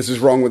you say, this is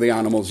wrong with the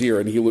animal's ear,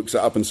 and he looks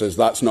it up and says,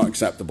 that's not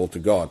acceptable to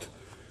God.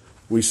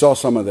 We saw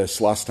some of this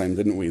last time,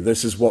 didn't we?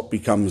 This is what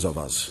becomes of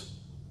us.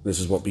 This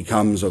is what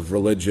becomes of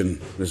religion.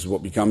 This is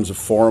what becomes of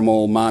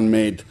formal,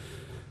 man-made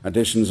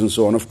additions and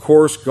so on. Of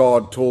course,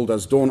 God told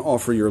us, don't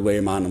offer your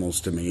lame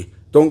animals to me.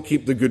 Don't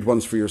keep the good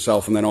ones for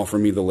yourself and then offer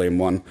me the lame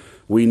one.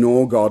 We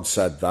know God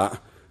said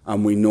that,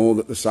 and we know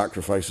that the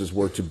sacrifices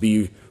were to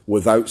be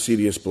without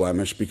serious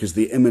blemish because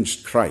they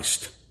imaged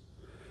Christ.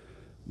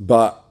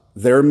 But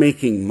they're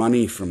making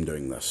money from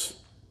doing this.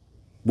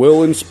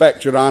 We'll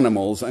inspect your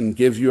animals and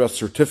give you a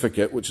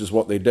certificate, which is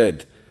what they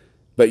did,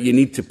 but you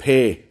need to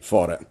pay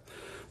for it.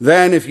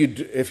 Then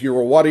if you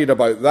were worried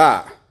about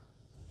that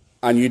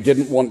and you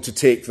didn't want to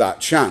take that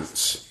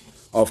chance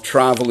of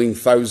traveling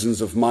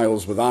thousands of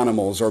miles with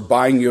animals or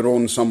buying your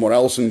own somewhere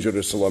else in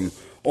Jerusalem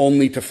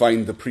only to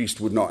find the priest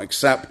would not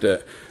accept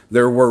it,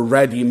 there were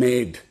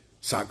ready-made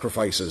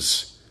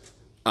sacrifices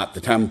at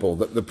the temple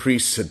that the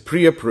priests had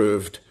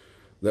pre-approved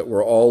that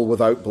were all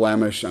without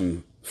blemish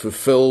and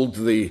fulfilled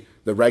the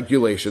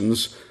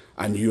regulations,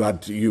 and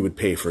you would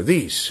pay for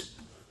these.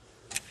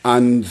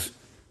 And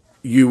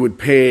you would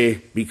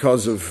pay,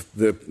 because of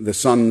the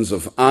sons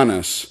of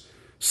Annas,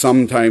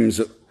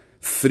 sometimes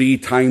 3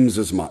 times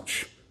as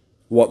much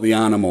what the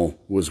animal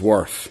was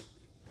worth.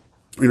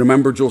 You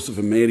remember Joseph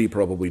and Mary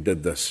probably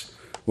did this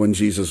when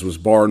Jesus was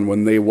born,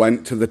 when they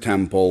went to the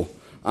temple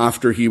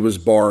after he was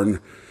born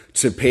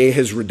to pay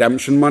his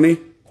redemption money.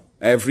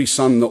 Every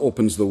son that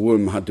opens the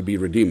womb had to be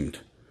redeemed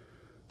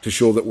to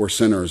show that we're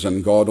sinners,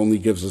 and God only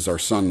gives us our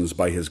sons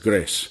by his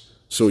grace.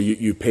 So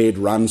you paid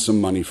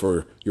ransom money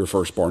for your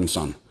firstborn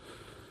son.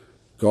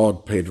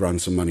 God paid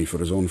ransom money for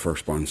his own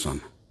firstborn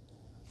son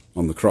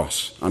on the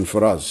cross. And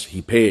for us,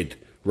 he paid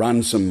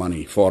ransom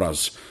money for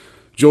us.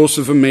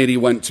 Joseph and Mary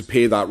went to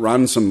pay that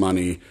ransom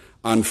money,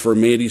 and for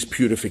Mary's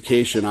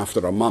purification after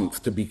a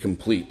month to be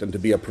complete and to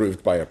be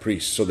approved by a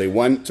priest. So they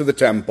went to the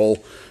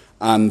temple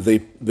and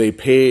they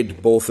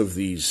paid both of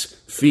these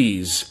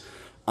fees,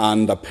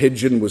 and a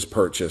pigeon was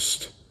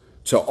purchased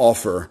to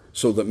offer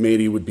so that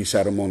Mary would be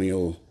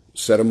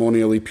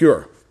ceremonially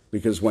pure,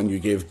 because when you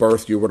gave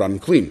birth, you were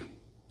unclean.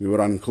 You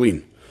were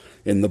unclean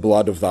in the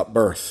blood of that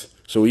birth.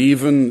 So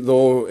even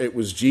though it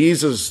was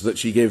Jesus that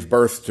she gave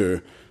birth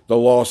to, the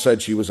law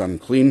said she was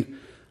unclean,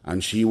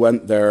 and she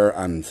went there,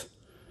 and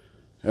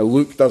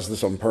Luke does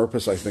this on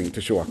purpose, I think,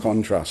 to show a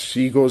contrast.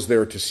 She goes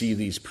there to see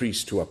these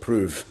priests to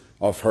approve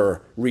of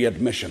her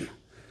readmission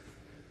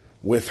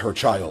with her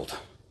child.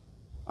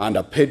 And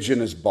a pigeon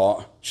is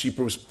bought.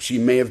 She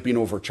may have been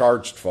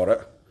overcharged for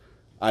it,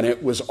 and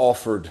it was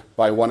offered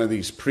by one of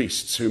these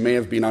priests who may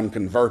have been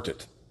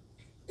unconverted.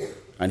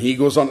 And he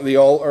goes onto the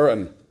altar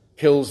and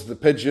kills the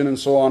pigeon and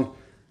so on,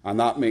 and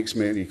that makes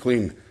Mary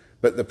clean.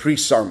 But the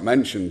priests aren't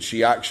mentioned.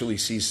 She actually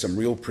sees some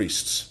real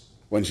priests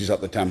when she's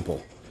at the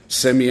temple.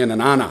 Simeon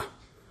and Anna.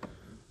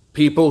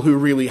 People who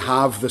really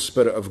have the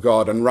Spirit of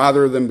God. And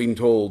rather than being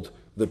told,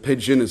 the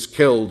pigeon is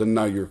killed and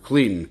now you're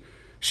clean,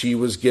 she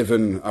was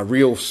given a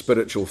real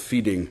spiritual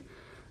feeding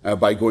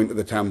by going to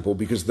the temple,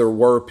 because there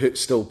were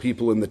still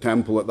people in the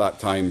temple at that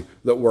time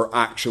that were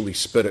actually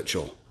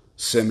spiritual.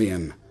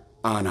 Simeon,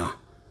 Anna,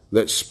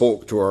 that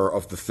spoke to her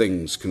of the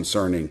things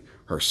concerning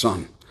her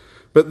son.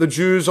 But the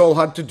Jews all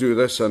had to do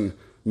this, and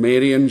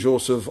Mary and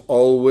Joseph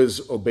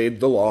always obeyed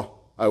the law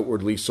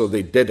outwardly, so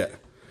they did it.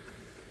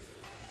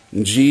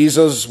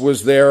 Jesus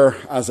was there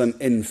as an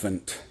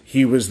infant.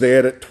 He was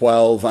there at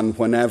 12, and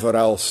whenever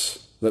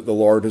else that the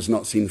Lord has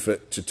not seen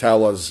fit to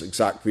tell us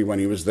exactly when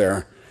he was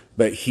there.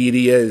 But here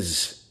he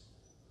is,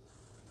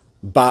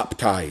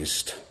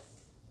 baptized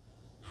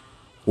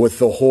with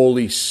the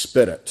Holy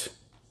Spirit,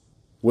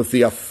 with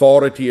the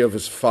authority of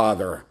his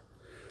Father,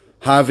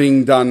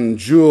 having done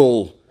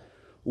duel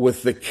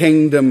with the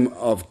kingdom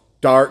of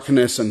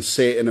darkness and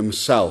Satan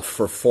himself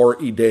for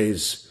 40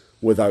 days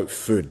without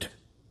food.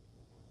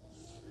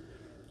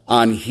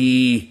 And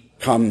he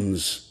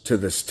comes to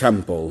this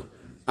temple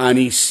and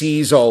he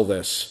sees all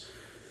this.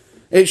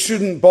 It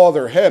shouldn't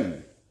bother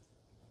him.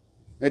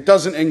 It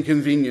doesn't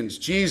inconvenience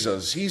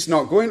Jesus. He's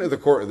not going to the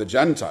court of the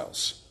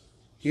Gentiles.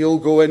 He'll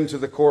go into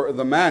the court of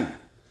the men,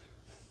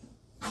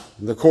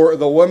 the court of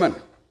the women,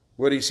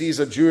 where he sees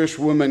a Jewish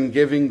woman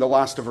giving the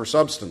last of her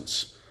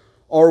substance,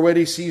 or where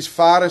he sees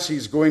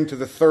Pharisees going to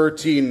the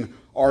 13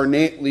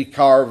 ornately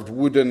carved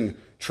wooden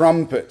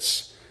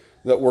trumpets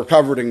that were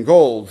covered in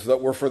gold,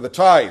 that were for the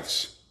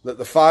tithes, that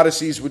the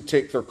Pharisees would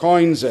take their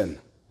coins in,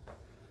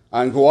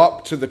 and go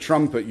up to the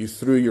trumpet. You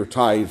threw your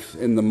tithe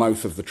in the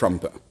mouth of the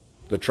trumpet.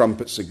 The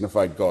trumpet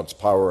signified God's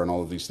power and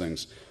all of these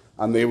things.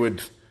 And they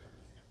would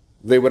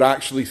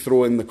actually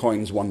throw in the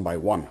coins one by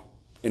one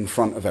in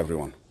front of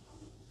everyone,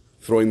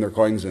 throwing their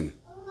coins in,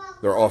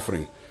 their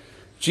offering.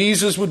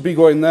 Jesus would be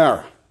going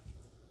there.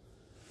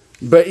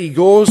 But he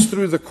goes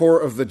through the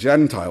court of the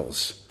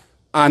Gentiles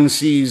and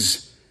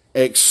sees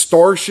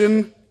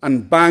extortion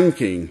and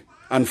banking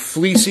and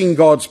fleecing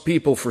God's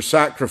people for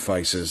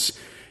sacrifices,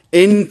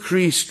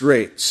 increased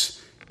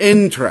rates,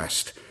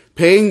 interest,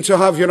 paying to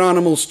have your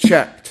animals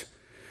checked,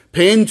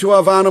 paying to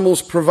have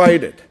animals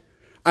provided,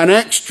 an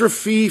extra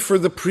fee for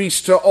the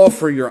priest to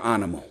offer your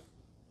animal.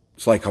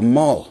 It's like a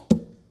mall,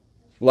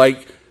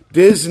 like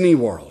Disney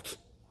World,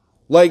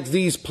 like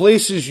these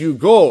places you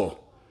go,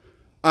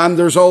 and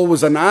there's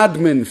always an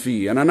admin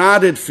fee and an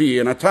added fee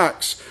and a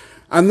tax.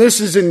 And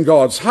this is in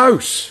God's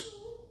house.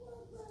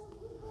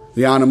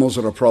 The animals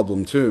are a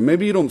problem too.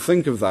 Maybe you don't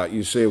think of that.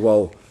 You say,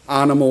 well,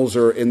 animals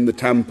are in the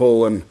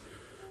temple and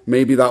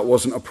maybe that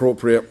wasn't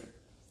appropriate.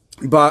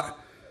 But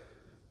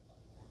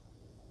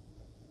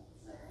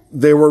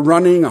they were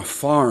running a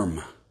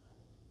farm,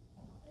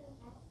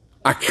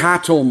 a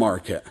cattle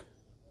market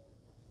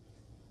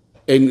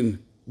in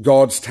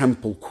God's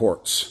temple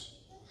courts.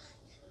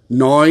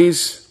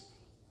 Noise,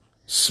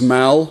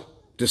 smell,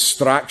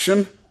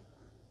 distraction,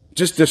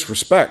 just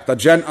disrespect. A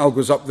Gentile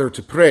goes up there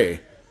to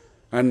pray,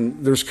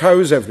 and there's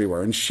cows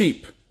everywhere, and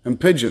sheep, and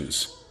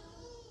pigeons.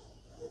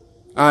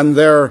 And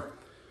they're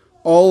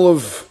all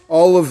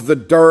of the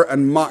dirt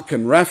and muck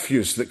and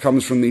refuse that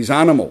comes from these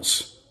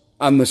animals,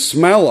 and the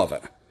smell of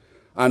it,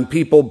 and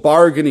people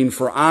bargaining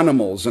for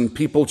animals, and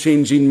people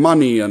changing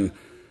money, and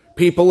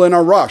people in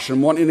a rush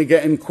and wanting to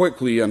get in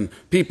quickly, and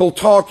people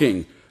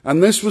talking.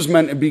 And this was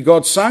meant to be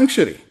God's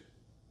sanctuary,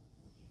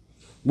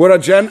 where a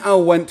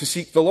Gentile went to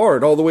seek the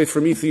Lord, all the way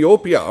from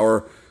Ethiopia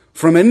or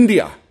from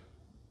India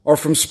or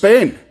from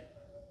Spain.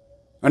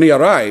 And he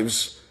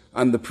arrives,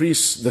 and the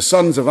priests, the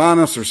sons of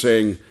Annas, are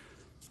saying,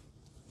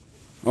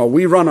 oh,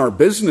 we run our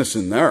business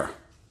in there,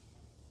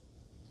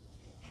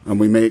 and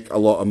we make a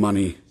lot of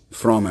money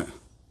from it.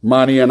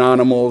 Money and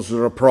animals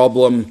are a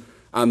problem,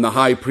 and the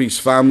high priest's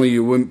family,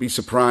 you wouldn't be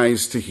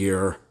surprised to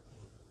hear,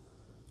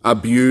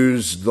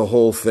 abused the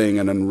whole thing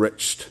and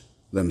enriched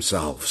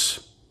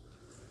themselves.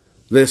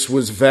 This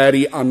was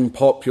very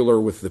unpopular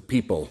with the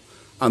people,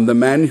 and the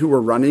men who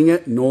were running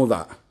it know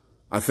that.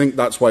 I think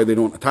that's why they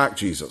don't attack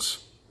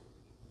Jesus.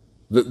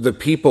 The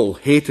people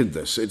hated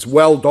this. It's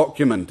well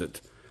documented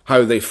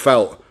how they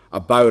felt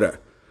about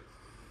it.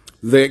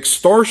 The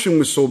extortion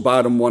was so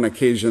bad on one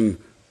occasion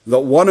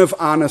that one of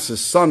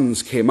Annas'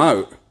 sons came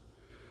out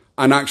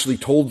and actually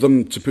told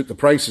them to put the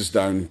prices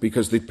down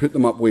because they'd put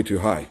them up way too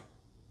high.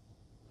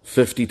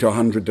 50 to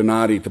 100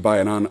 denarii to buy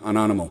an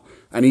animal.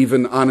 And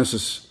even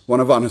one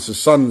of Annas'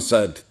 sons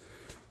said,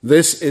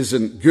 this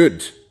isn't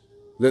good.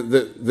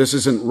 This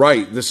isn't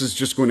right. This is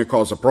just going to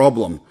cause a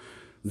problem.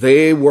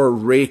 They were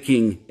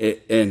raking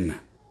it in.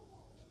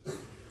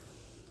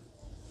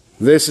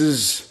 This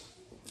is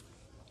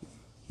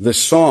the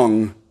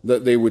song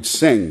that they would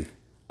sing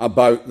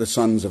about the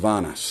sons of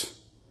Annas.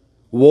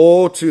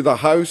 Woe to the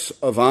house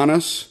of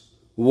Annas.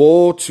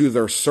 Woe to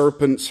their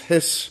serpent's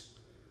hiss.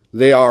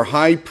 They are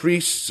high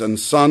priests and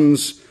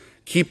sons,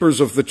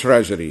 keepers of the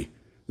treasury.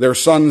 Their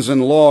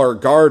sons-in-law are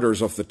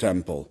guarders of the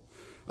temple,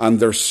 and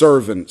their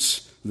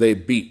servants they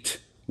beat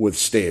with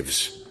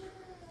staves.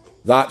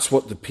 That's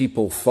what the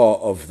people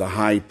thought of the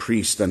high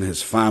priest and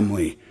his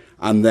family,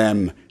 and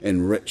them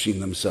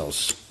enriching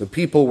themselves. The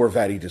people were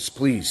very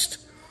displeased.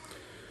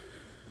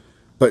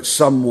 But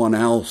someone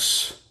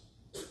else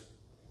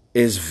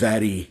is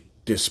very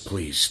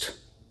displeased.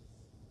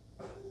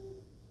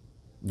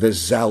 The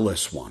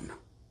zealous one.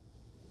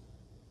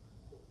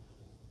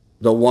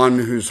 The one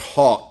who's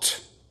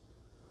hot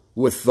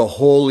with the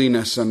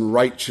holiness and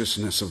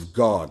righteousness of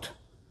God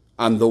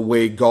and the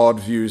way God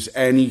views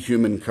any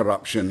human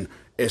corruption,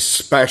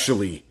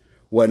 especially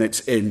when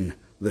it's in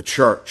the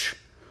church.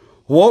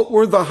 What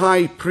were the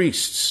high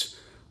priests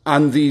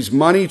and these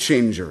money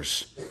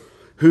changers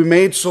who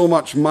made so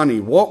much money,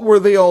 what were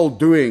they all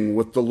doing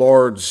with the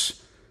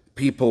Lord's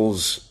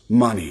people's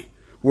money?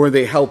 Were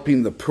they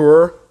helping the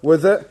poor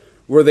with it?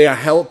 Were they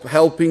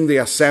helping the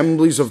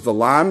assemblies of the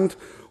land?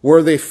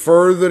 Were they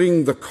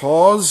furthering the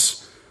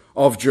cause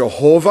of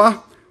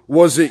Jehovah?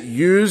 Was it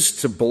used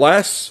to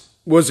bless?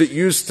 Was it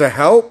used to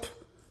help?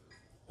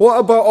 What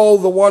about all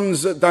the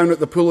ones down at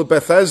the Pool of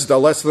Bethesda,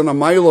 less than a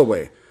mile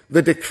away?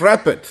 The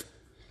decrepit,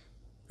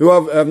 who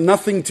have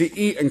nothing to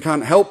eat and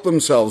can't help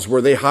themselves.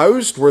 Were they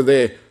housed? Were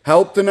they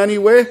helped in any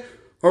way?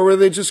 Or were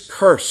they just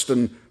cursed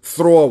and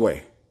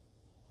throwaway?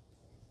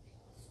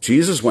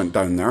 Jesus went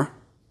down there.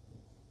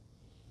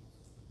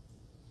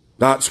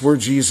 That's where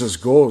Jesus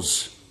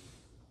goes.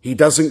 He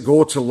doesn't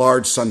go to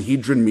large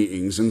Sanhedrin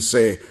meetings and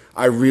say,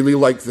 I really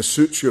like the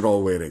suits you're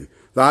all wearing.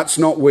 That's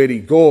not where he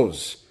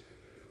goes.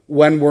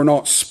 When we're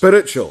not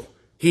spiritual,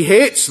 he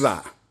hates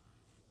that.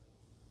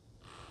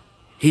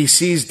 He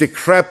sees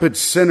decrepit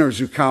sinners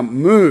who can't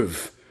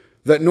move,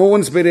 that no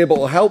one's been able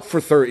to help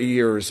for 30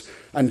 years,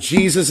 and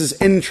Jesus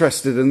is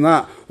interested in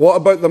that. What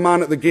about the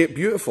man at the gate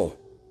beautiful?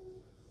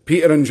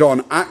 Peter and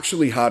John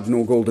actually had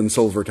no gold and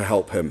silver to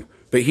help him,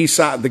 but he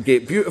sat at the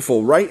gate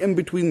beautiful, right in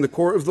between the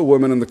court of the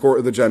women and the court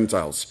of the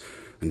Gentiles.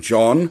 And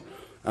John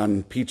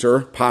and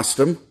Peter passed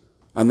him,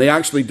 and they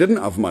actually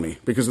didn't have money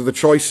because of the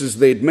choices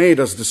they'd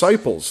made as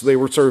disciples. They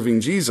were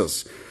serving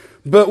Jesus.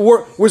 But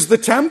was the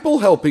temple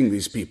helping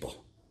these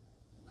people?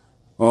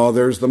 Oh,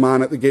 there's the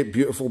man at the gate,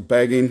 beautiful,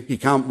 begging. He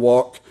can't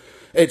walk.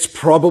 It's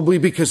probably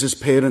because his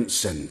parents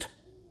sinned.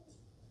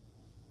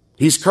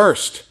 He's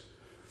cursed.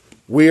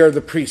 We are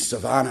the priests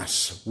of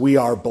Annas. We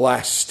are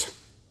blessed.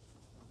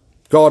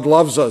 God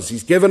loves us.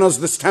 He's given us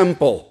this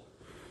temple.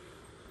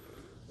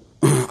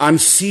 And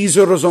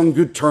Caesar is on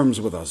good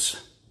terms with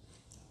us.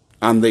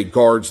 And they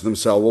gorge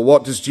themselves. Well,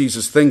 what does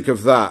Jesus think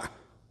of that?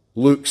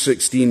 Luke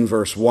 16,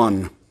 verse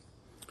 1.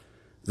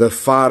 The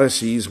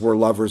Pharisees were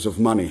lovers of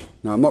money.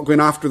 Now, I'm not going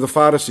after the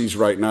Pharisees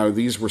right now.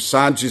 These were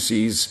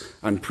Sadducees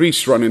and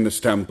priests running this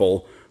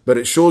temple. But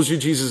it shows you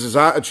Jesus'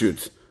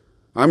 attitude.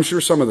 I'm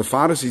sure some of the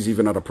Pharisees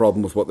even had a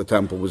problem with what the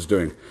temple was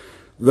doing.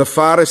 The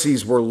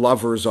Pharisees were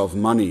lovers of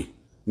money.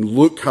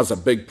 Luke has a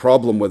big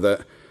problem with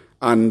it.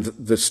 And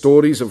the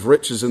stories of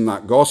riches in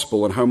that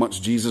gospel and how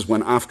much Jesus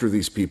went after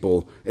these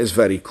people is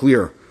very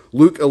clear.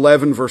 Luke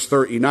 11, verse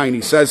 39,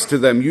 he says to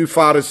them, "You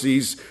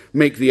Pharisees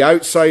make the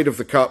outside of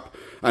the cup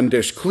and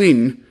dish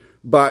clean,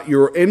 but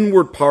your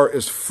inward part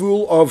is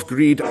full of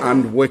greed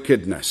and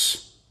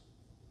wickedness.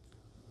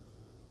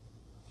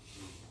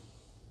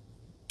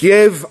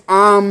 Give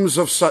alms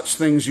of such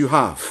things you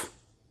have,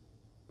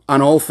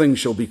 and all things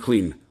shall be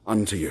clean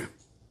unto you."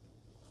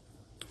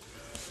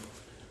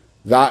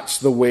 That's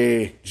the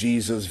way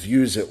Jesus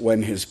views it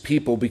when his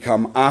people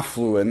become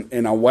affluent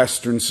in a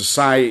Western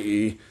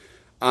society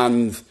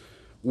and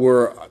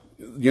we're,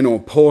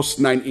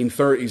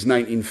 post-1930s,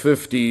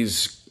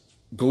 1950s,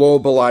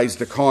 globalized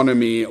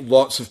economy,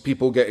 lots of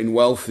people getting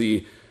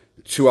wealthy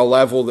to a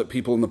level that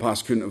people in the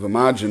past couldn't have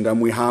imagined,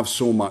 and we have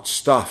so much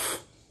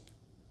stuff,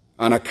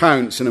 and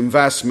accounts and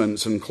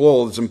investments and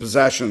clothes and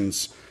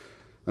possessions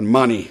and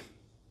money.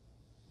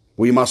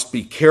 We must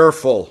be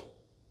careful,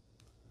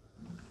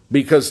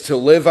 because to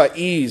live at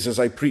ease, as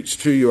I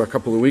preached to you a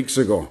couple of weeks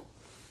ago,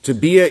 to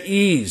be at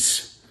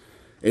ease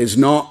is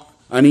not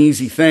an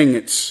easy thing.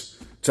 It's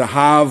to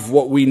have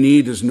what we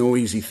need is no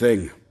easy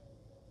thing,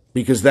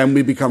 because then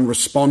we become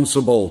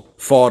responsible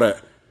for it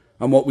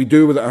and what we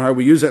do with it and how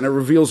we use it, and it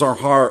reveals our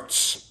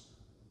hearts.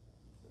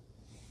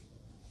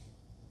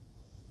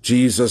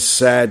 Jesus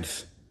said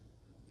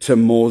to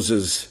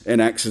Moses in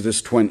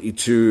Exodus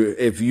 22,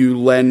 "If you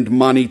lend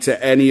money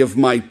to any of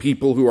my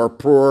people who are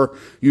poor,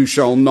 you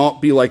shall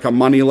not be like a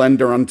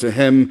moneylender unto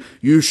him.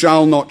 You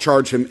shall not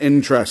charge him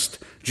interest."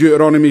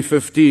 Deuteronomy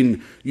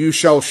 15, "You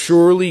shall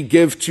surely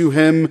give to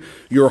him.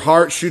 Your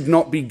heart should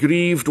not be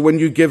grieved when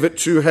you give it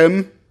to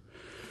him.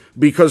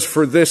 Because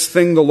for this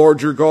thing the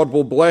Lord your God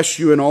will bless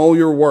you in all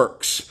your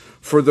works,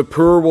 for the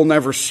poor will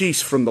never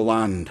cease from the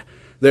land.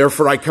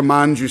 Therefore I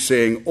command you,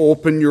 saying,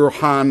 open your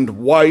hand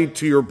wide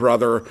to your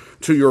brother,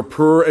 to your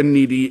poor and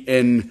needy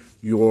in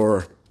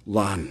your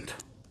land."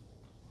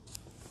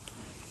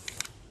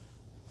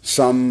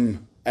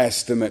 Some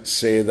estimates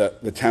say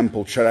that the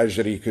temple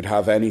treasury could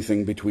have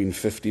anything between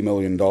 $50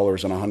 million and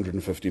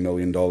 $150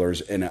 million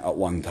in it at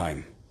one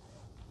time.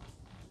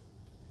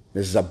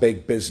 This is a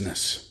big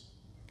business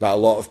that a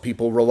lot of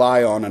people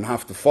rely on and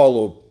have to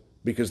follow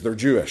because they're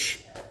Jewish.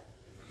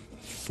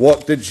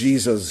 What did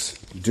Jesus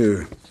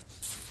do?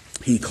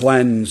 He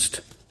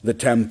cleansed the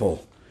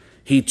temple.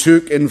 He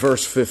took, in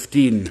verse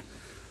 15,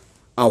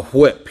 a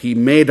whip. He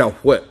made a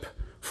whip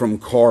from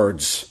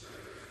cords.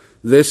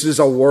 This is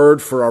a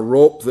word for a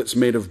rope that's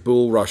made of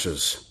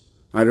bulrushes.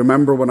 I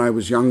remember when I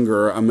was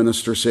younger, a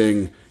minister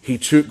saying he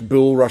took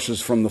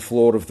bulrushes from the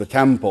floor of the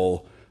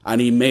temple and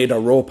he made a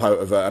rope out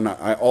of it. And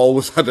I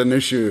always had an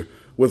issue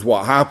with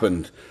what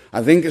happened.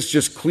 I think it's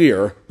just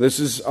clear. This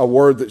is a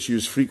word that's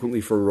used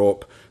frequently for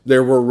rope.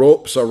 There were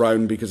ropes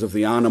around because of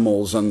the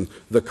animals and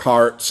the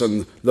carts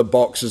and the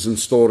boxes and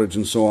storage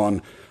and so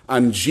on.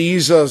 And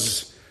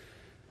Jesus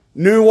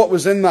knew what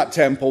was in that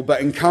temple,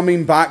 but in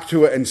coming back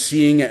to it and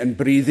seeing it and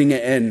breathing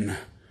it in,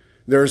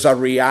 there's a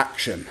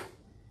reaction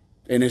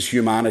in his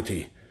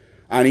humanity.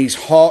 And he's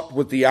hot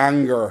with the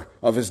anger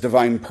of his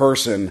divine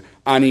person,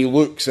 and he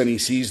looks and he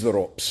sees the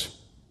ropes.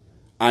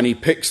 And he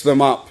picks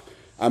them up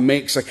and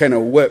makes a kind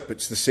of whip.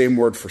 It's the same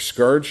word for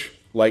scourge,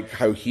 like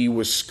how he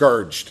was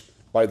scourged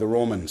by the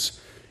Romans.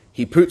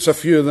 He puts a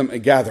few of them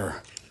together,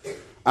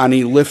 and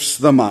he lifts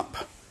them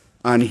up,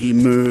 and he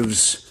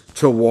moves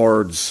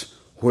towards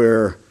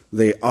where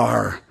they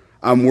are.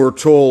 And we're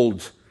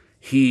told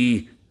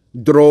he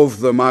drove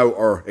them out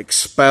or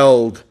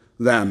expelled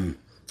them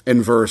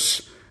in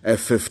verse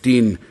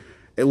 15.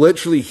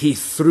 Literally, he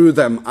threw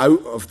them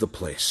out of the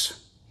place.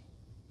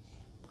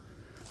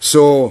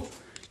 So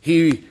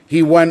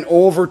he went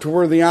over to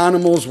where the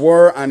animals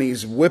were and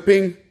he's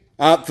whipping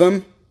at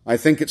them. I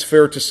think it's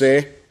fair to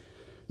say,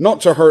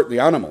 not to hurt the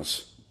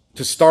animals,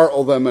 to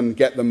startle them and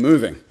get them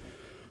moving.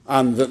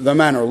 And the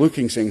men are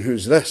looking, saying,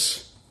 "Who's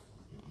this?"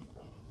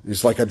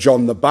 It's like a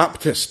John the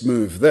Baptist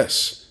move,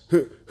 this.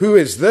 Who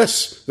is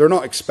this? They're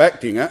not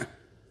expecting it.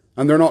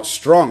 And they're not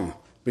strong,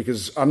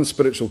 because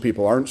unspiritual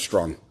people aren't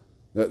strong.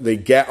 They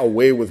get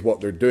away with what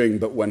they're doing,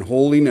 but when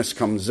holiness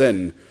comes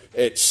in,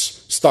 it's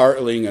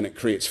startling and it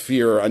creates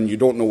fear and you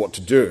don't know what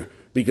to do,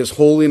 because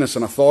holiness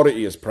and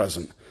authority is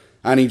present.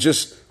 And he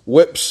just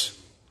whips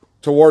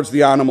towards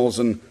the animals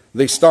and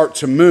they start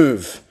to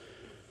move.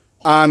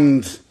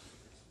 And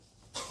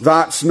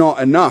that's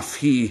not enough.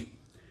 He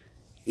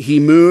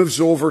moves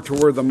over to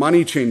where the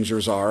money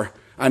changers are,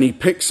 and he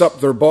picks up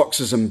their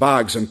boxes and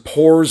bags and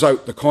pours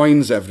out the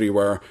coins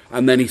everywhere,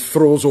 and then he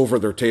throws over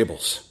their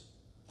tables.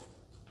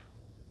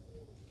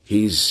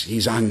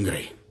 He's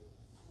angry.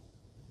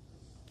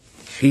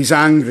 He's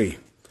angry.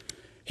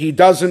 He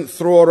doesn't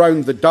throw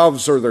around the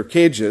doves or their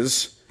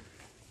cages.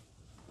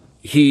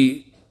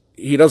 He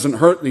doesn't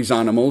hurt these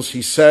animals.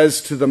 He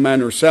says to the men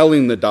who are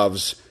selling the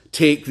doves,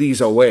 take these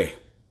away.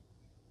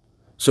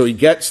 So he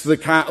gets the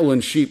cattle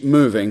and sheep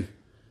moving.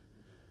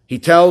 He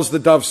tells the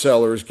dove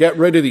sellers, get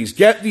rid of these.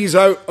 Get these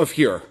out of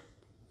here.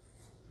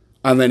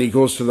 And then he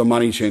goes to the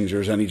money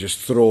changers and he just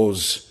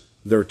throws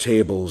their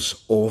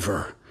tables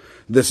over.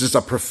 This is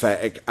a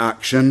prophetic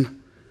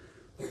action.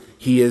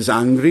 He is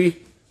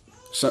angry.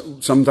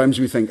 Sometimes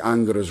we think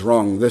anger is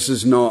wrong.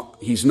 He's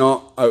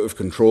not out of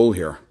control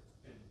here.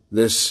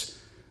 This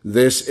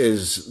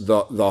is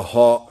the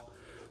hot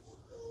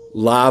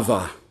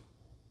lava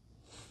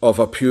of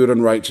a pure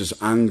and righteous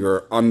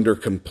anger under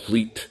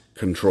complete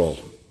control.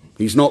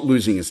 He's not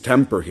losing his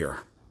temper here,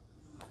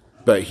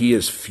 but he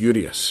is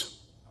furious.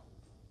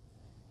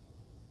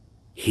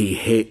 He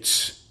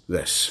hates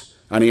this,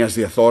 and he has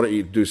the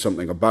authority to do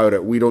something about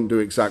it. We don't do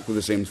exactly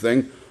the same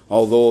thing,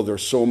 although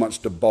there's so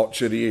much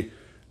debauchery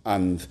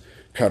and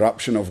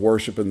corruption of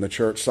worship in the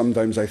church.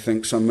 Sometimes I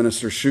think some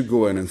ministers should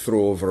go in and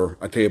throw over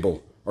a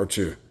table or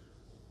two.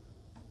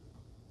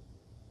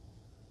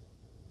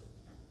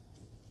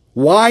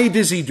 Why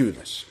does he do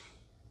this?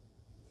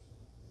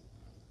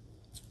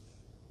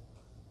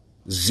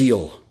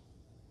 Zeal.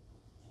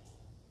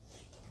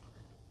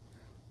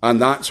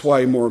 And that's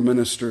why more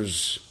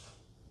ministers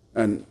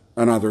and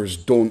others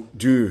don't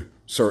do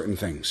certain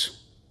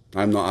things.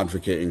 I'm not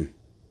advocating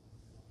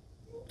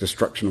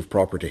destruction of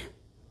property.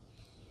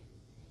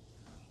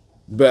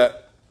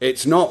 But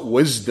it's not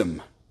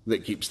wisdom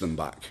that keeps them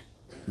back.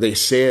 They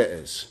say it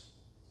is.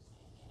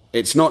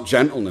 It's not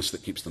gentleness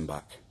that keeps them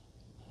back.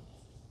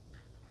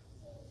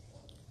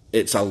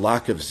 It's a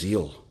lack of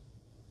zeal.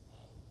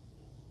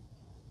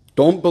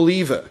 Don't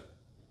believe it.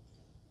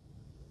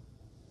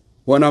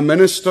 When a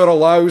minister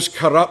allows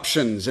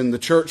corruptions in the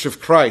Church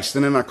of Christ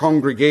and in a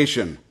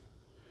congregation,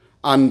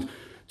 and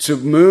to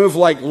move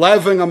like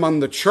leaven among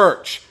the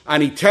church,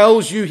 and he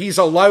tells you he's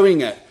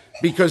allowing it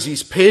because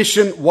he's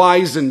patient,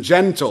 wise, and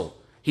gentle,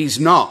 he's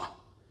not.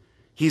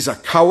 He's a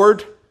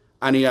coward,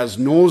 and he has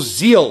no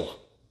zeal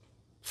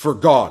for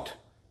God.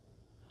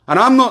 And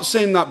I'm not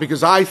saying that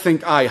because I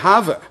think I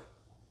have it.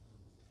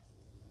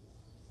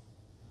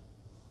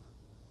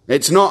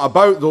 It's not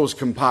about those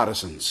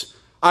comparisons.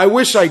 I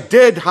wish I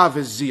did have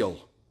his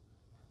zeal.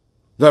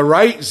 The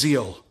right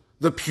zeal,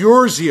 the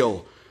pure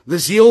zeal, the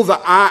zeal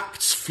that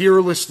acts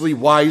fearlessly,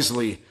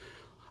 wisely,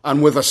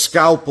 and with a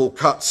scalpel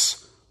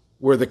cuts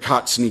where the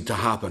cuts need to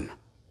happen.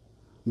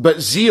 But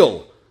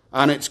zeal,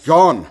 and it's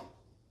gone.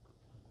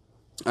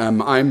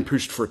 I'm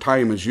pushed for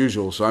time as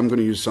usual, so I'm going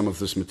to use some of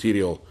this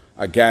material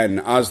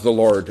again as the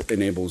Lord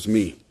enables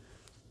me.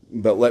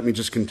 But let me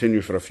just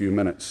continue for a few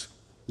minutes.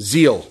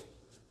 Zeal.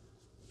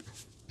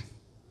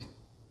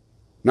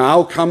 Now,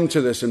 I'll come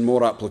to this in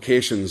more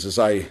applications as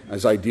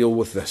I deal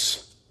with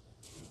this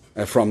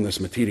from this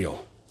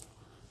material.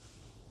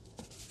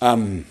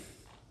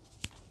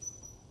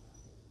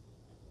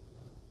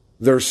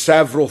 There's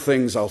several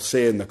things I'll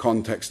say in the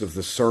context of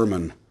this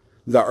sermon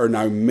that are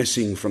now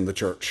missing from the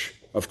Church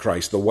of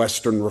Christ, the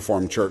Western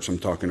Reformed Church I'm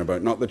talking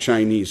about, not the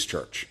Chinese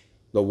church,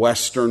 the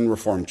Western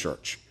Reformed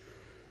Church.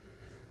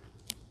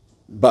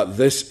 But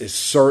this is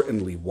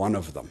certainly one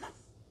of them.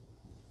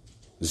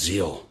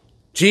 Zeal.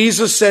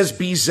 Jesus says,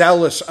 be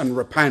zealous and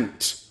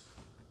repent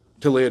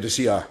to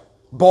Laodicea.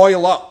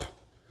 Boil up.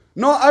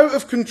 Not out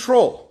of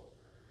control.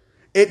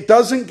 It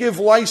doesn't give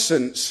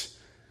license,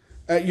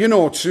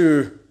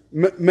 to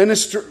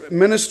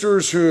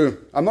ministers who,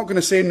 I'm not going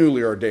to say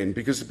newly ordained,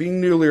 because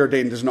being newly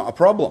ordained is not a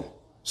problem.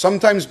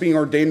 Sometimes being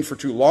ordained for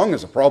too long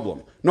is a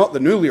problem, not the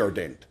newly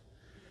ordained.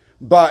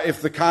 But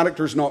if the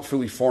character's not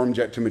fully formed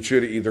yet to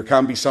maturity, there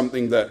can be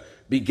something that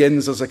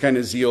begins as a kind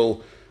of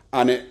zeal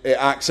and it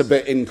acts a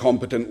bit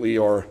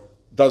incompetently or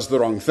does the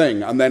wrong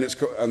thing. And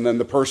then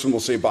the person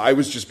will say, but I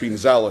was just being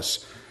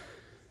zealous.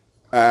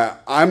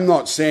 I'm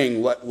not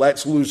saying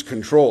let's lose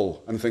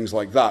control and things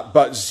like that,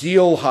 but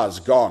zeal has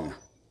gone.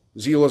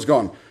 Zeal has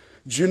gone.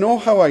 Do you know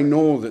how I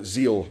know that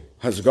zeal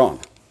has gone?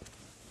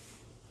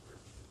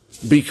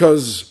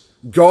 Because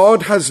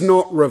God has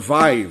not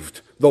revived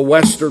the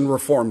Western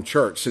Reformed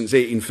Church since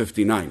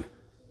 1859.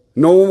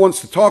 No one wants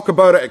to talk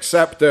about it,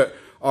 accept it,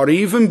 or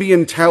even be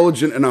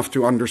intelligent enough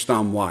to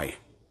understand why.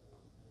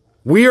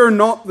 We are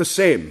not the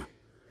same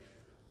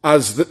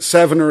as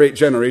 7 or 8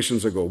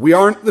 generations ago. We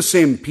aren't the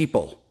same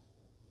people.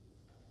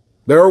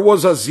 There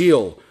was a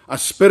zeal, a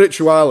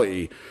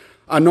spirituality,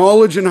 a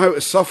knowledge in how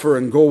to suffer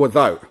and go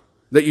without,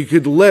 that you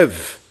could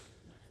live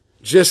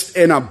just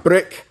in a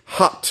brick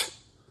hut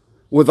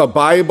with a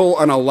Bible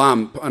and a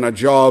lamp and a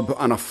job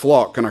and a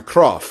flock and a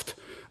croft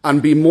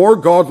and be more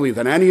godly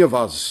than any of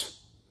us.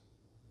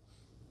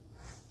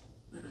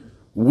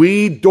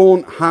 We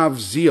don't have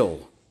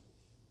zeal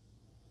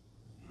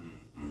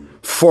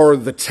for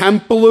the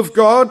temple of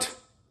God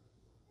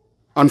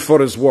and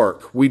for his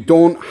work. We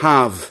don't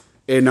have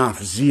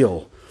enough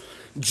zeal.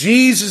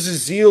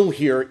 Jesus' zeal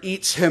here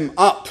eats him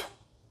up.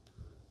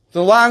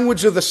 The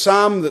language of the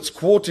psalm that's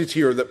quoted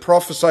here that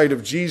prophesied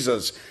of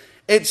Jesus,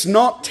 it's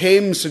not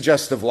tame,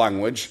 suggestive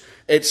language.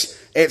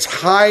 It's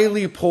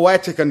highly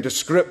poetic and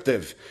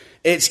descriptive.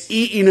 It's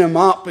eating him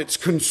up. It's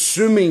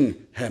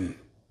consuming him.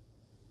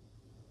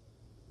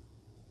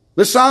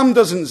 The psalm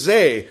doesn't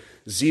say,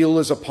 zeal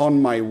is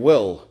upon my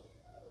will,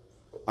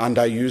 and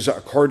I use it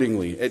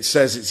accordingly. It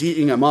says it's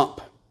eating him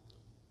up.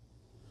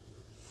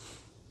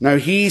 Now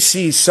he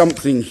sees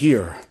something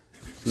here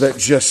that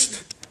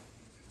just,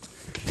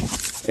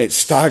 it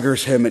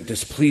staggers him, it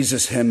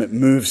displeases him, it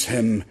moves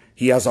him.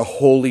 He has a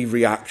holy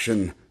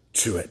reaction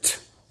to it.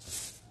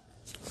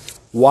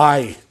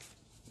 Why?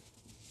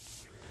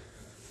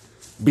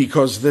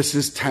 Because this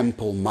is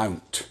Temple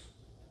Mount.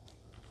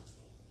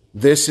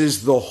 This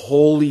is the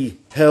holy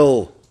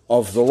hill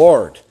of the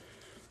Lord.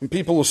 And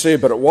people will say,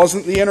 but it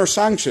wasn't the inner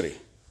sanctuary.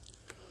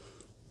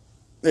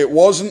 It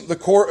wasn't the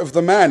court of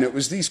the men. It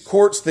was these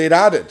courts they'd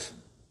added.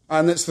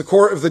 And it's the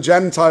court of the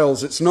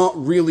Gentiles. It's not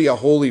really a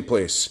holy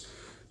place.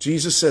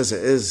 Jesus says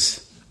it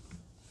is.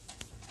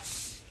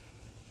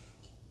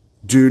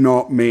 Do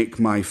not make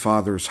my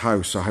Father's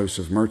house a house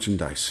of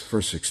merchandise.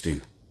 Verse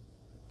 16.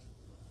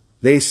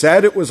 They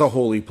said it was a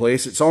holy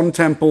place. It's on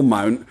Temple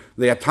Mount.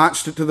 They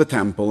attached it to the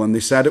temple and they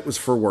said it was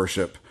for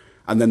worship.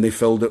 And then they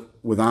filled it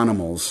with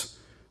animals.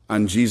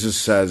 And Jesus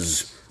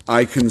says,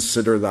 I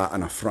consider that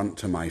an affront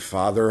to my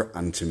Father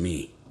and to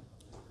me.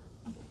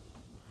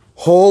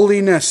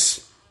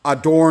 Holiness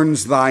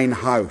adorns thine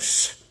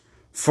house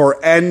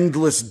for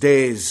endless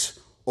days,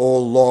 O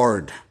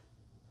Lord,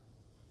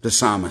 the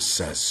psalmist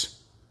says.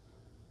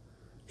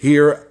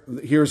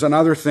 Here's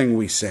another thing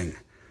we sing.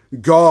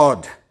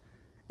 God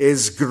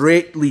is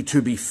greatly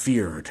to be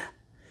feared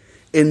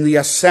in the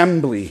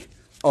assembly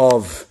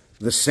of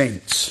the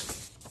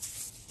saints.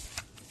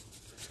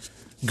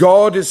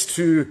 God is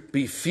to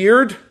be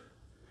feared.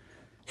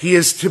 He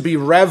is to be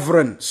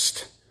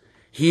reverenced.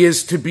 He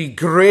is to be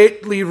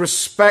greatly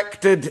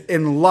respected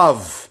in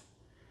love.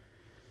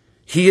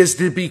 He is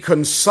to be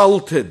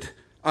consulted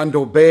and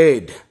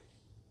obeyed.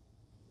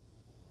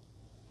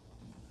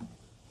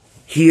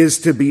 He is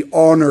to be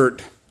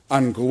honored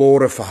and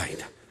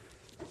glorified.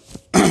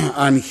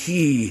 And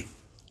he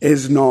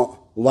is not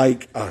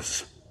like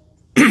us.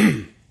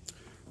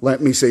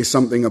 Let me say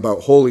something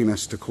about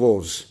holiness to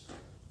close,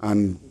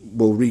 and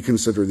we'll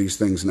reconsider these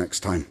things next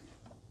time.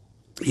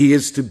 He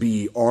is to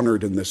be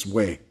honored in this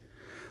way.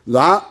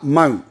 That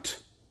mount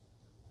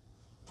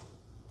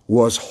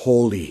was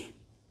holy.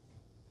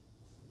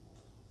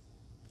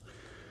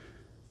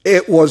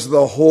 It was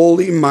the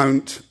holy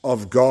mount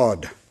of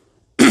God.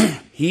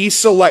 He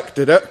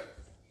selected it,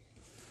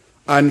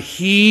 and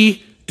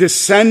he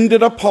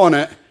descended upon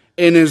it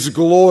in his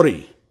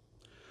glory.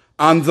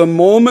 And the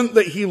moment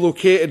that he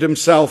located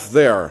himself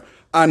there,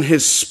 and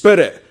his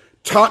spirit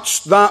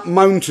touched that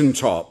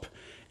mountaintop,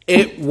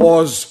 it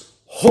was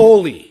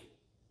holy,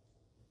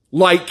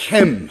 like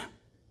him.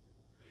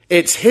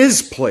 It's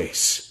his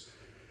place.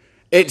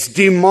 It's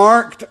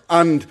demarked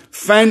and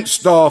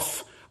fenced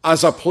off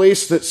as a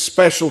place that's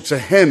special to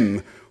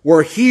him,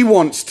 where he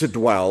wants to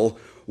dwell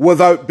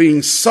without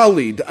being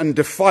sullied and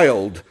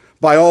defiled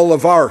by all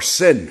of our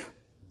sin.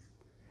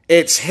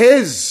 It's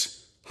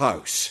his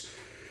house.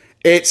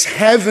 It's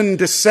heaven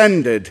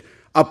descended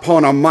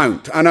upon a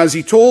mount. And as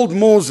he told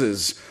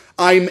Moses,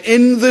 I'm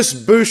in this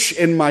bush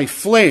in my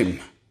flame.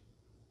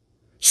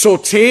 So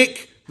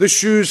take the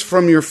shoes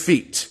from your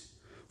feet,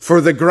 for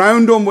the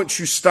ground on which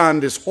you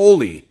stand is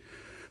holy.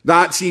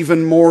 That's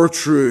even more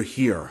true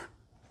here.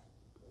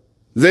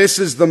 This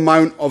is the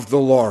mount of the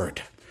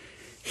Lord.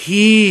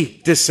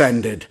 He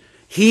descended,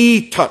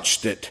 he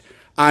touched it,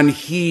 and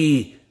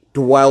he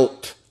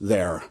dwelt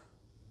there.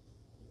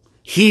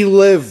 He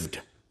lived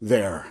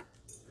there.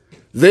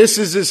 This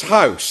is his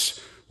house,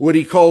 where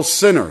he calls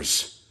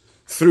sinners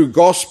through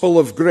gospel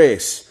of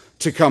grace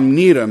to come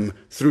near him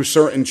through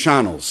certain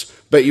channels.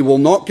 But he will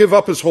not give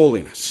up his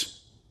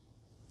holiness.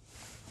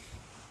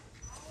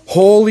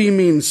 Holy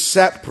means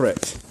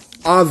separate,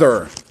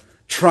 other,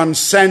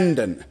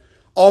 transcendent,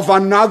 of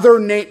another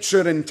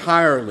nature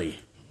entirely.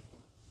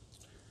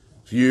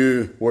 If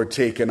you were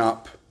taken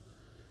up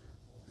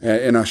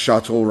in a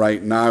shuttle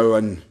right now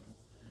and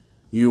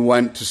you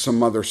went to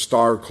some other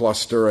star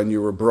cluster and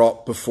you were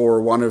brought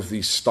before one of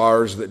these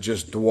stars that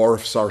just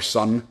dwarfs our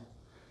sun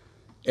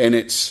in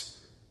its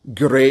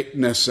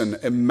greatness and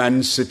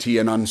immensity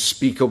and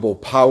unspeakable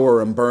power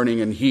and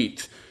burning and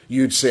heat,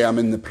 you'd say, I'm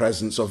in the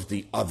presence of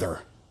the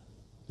other.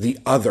 The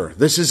other.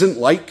 This isn't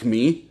like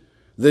me.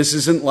 This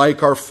isn't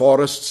like our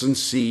forests and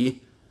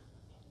sea.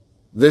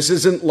 This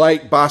isn't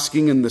like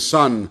basking in the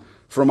sun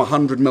from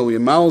 100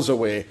 million miles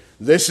away.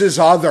 This is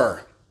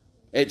other.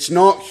 It's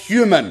not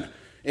human.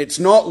 It's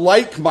not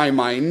like my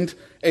mind.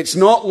 It's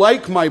not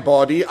like my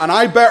body, and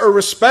I better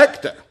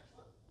respect it.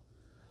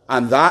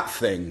 And that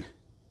thing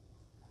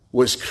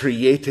was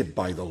created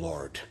by the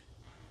Lord.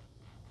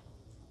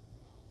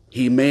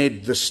 He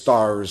made the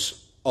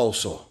stars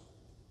also.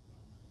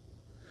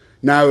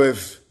 Now,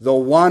 if the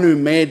one who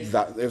made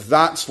that, if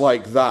that's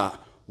like that,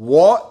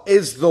 what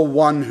is the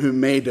one who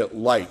made it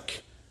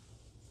like?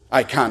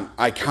 I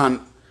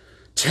can't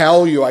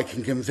tell you. I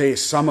can convey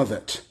some of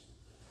it.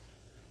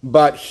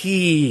 But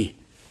he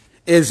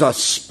is a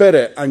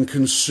spirit and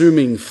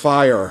consuming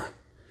fire.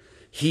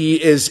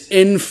 He is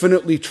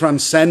infinitely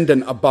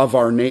transcendent above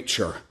our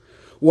nature.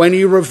 When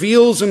he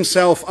reveals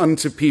himself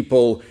unto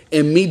people,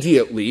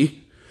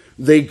 immediately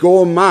they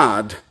go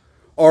mad,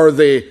 or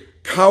they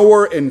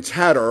cower in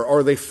terror,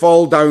 or they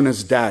fall down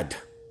as dead.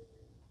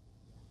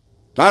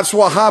 That's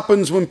what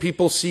happens when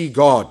people see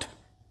God.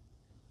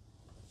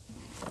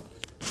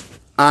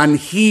 And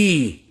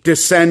he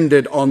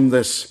descended on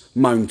this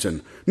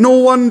mountain. No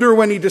wonder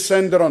when he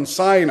descended on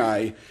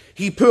Sinai,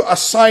 he put a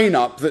sign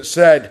up that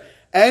said,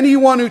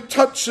 anyone who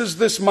touches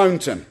this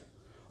mountain,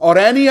 or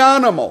any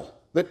animal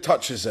that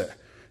touches it,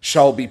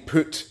 shall be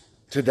put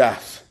to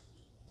death.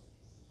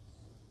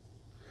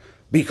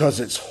 Because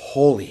it's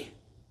holy.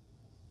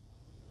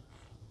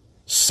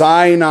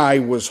 Sinai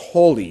was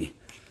holy,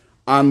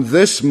 and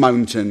this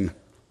mountain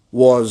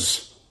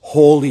was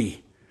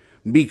holy,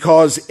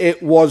 because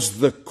it was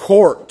the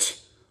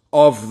court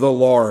of the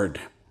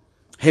Lord,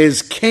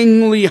 his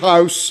kingly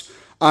house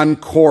and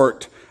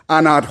court,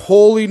 and had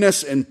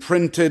holiness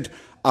imprinted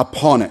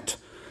upon it.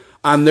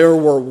 And there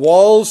were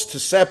walls to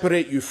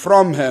separate you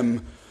from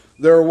him.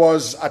 There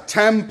was a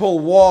temple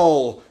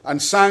wall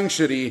and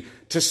sanctuary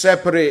to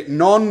separate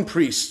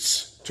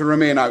non-priests to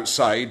remain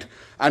outside.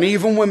 And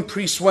even when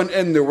priests went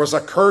in, there was a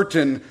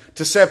curtain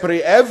to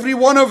separate every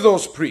one of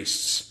those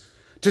priests,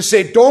 to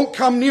say, don't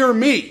come near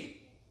me.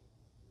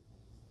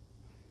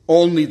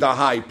 Only the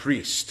high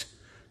priest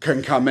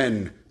can come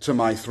in to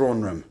my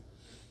throne room.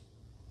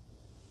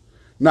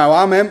 Now,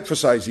 I'm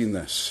emphasizing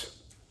this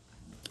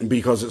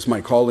because it's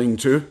my calling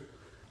to,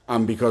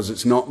 and because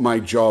it's not my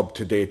job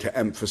today to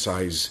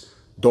emphasize,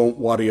 don't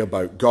worry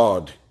about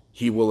God.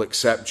 He will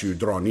accept you,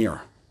 draw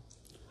near.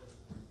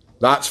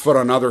 That's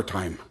for another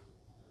time.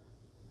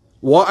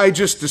 What I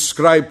just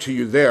described to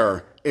you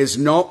there is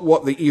not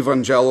what the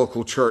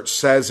evangelical church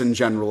says in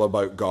general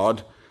about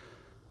God.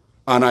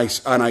 And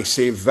I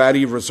say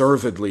very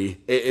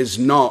reservedly, it is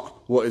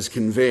not what is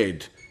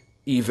conveyed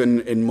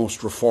even in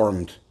most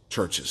Reformed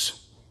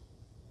churches.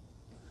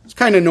 It's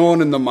kind of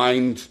known in the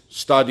mind,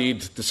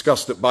 studied,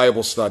 discussed at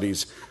Bible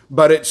studies,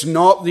 but it's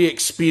not the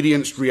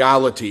experienced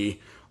reality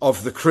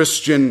of the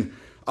Christian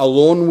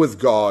alone with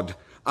God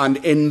and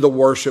in the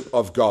worship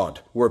of God,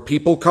 where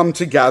people come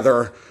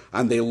together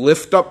and they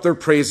lift up their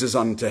praises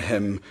unto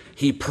him.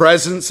 He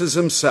presences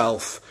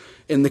himself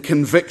in the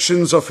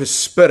convictions of his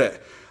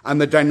Spirit and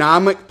the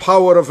dynamic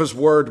power of his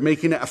word,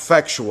 making it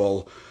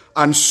effectual,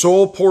 and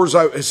so pours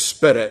out his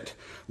Spirit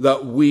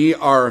that we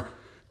are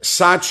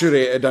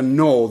saturated and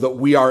know that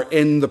we are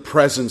in the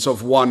presence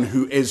of one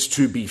who is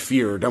to be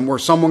feared. And where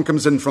someone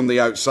comes in from the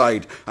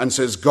outside and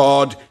says,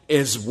 God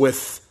is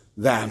with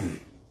them.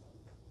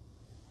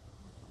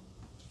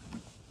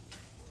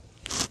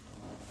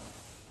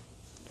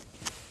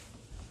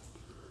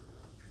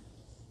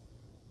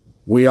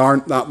 We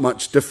aren't that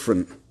much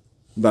different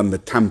than the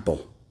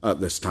temple at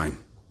this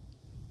time.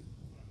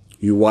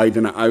 You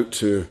widen it out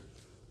to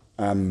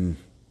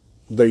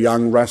the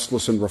young,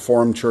 restless, and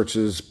reformed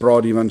churches,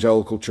 broad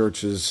evangelical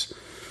churches,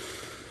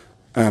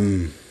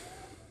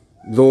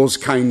 those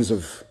kinds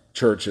of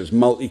churches,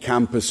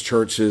 multi-campus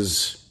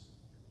churches,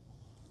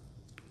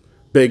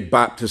 big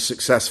Baptist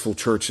successful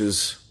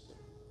churches,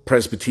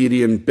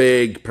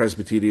 big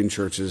Presbyterian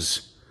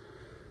churches,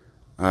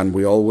 and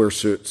we all wear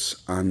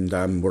suits,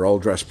 and we're all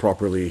dressed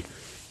properly,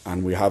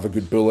 and we have a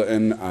good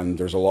bulletin, and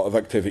there's a lot of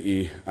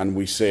activity, and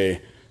we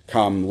say,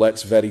 come,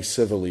 let's very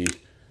civilly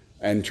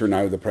enter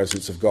now the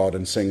presence of God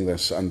and sing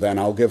this, and then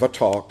I'll give a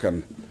talk,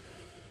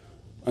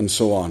 and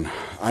so on.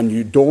 And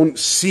you don't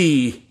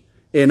see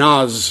in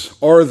us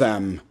or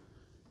them,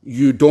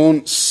 you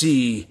don't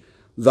see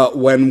that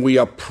when we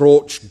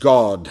approach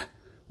God,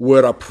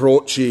 we're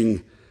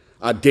approaching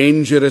a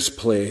dangerous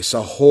place,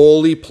 a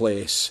holy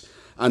place,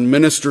 and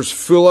ministers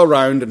fool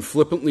around and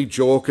flippantly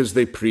joke as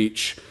they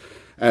preach.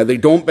 They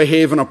don't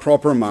behave in a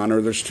proper manner.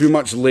 There's too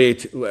much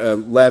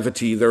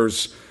levity.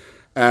 There's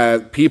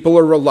people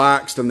are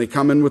relaxed and they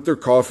come in with their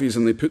coffees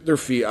and they put their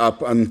feet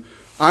up. And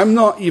I'm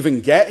not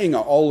even getting at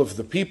all of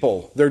the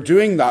people. They're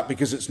doing that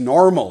because it's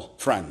normal,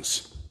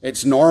 friends.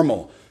 It's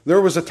normal.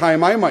 There was a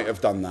time I might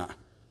have done that.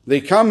 They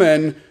come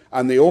in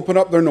and they open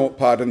up their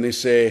notepad and they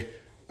say,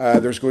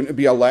 there's going to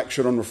be a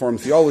lecture on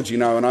Reformed theology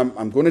now, and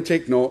I'm going to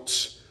take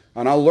notes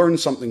and I'll learn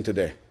something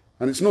today.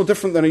 And it's no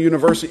different than a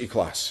university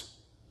class.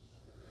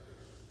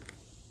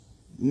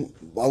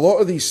 A lot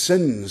of these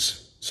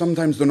sins,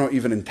 sometimes they're not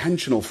even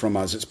intentional from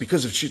us. It's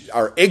because of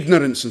our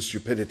ignorance and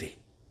stupidity.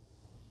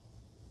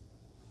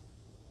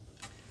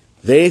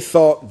 They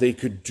thought they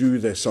could do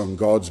this on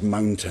God's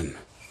mountain.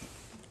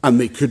 And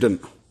they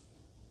couldn't.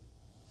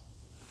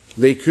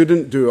 They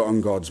couldn't do it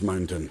on God's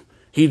mountain.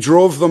 He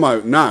drove them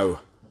out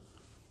now.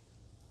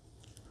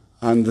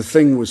 And the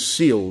thing was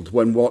sealed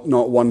when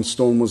not one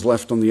stone was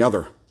left on the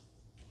other.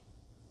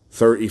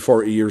 30,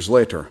 40 years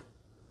later.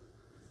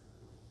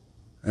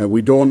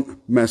 We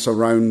don't mess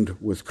around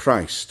with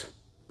Christ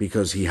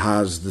because he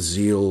has the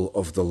zeal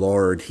of the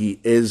Lord. He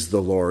is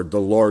the Lord. The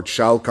Lord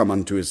shall come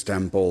unto his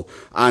temple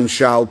and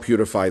shall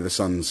purify the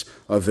sons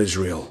of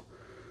Israel.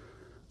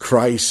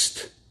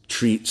 Christ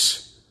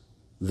treats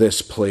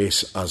this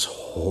place as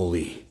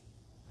holy.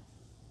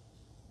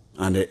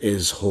 And it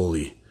is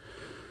holy.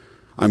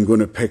 I'm going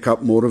to pick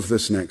up more of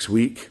this next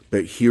week,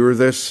 but hear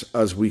this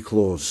as we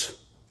close.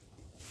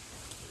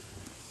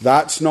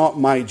 That's not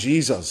my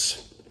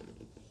Jesus.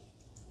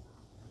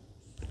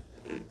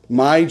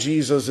 My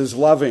Jesus is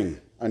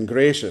loving and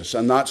gracious,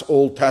 and that's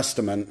Old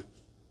Testament,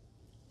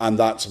 and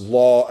that's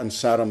law and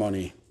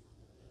ceremony.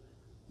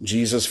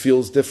 Jesus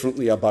feels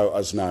differently about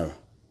us now,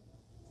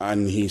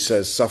 and he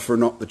says, suffer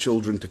not the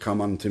children to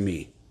come unto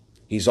me.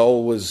 He's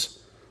always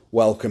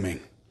welcoming.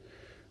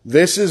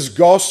 This is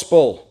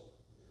gospel.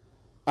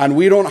 And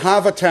we don't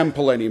have a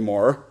temple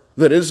anymore.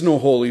 There is no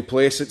holy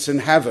place. It's in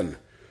heaven.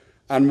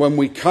 And when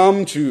we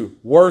come to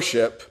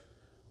worship,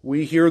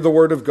 we hear the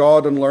word of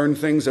God and learn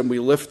things, and we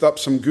lift up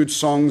some good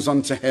songs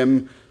unto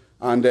him,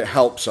 and it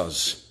helps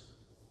us.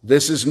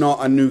 This is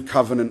not a new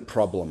covenant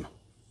problem.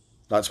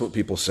 That's what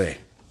people say.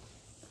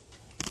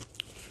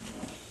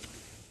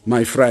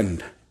 My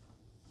friend,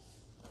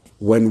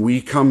 when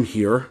we come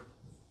here,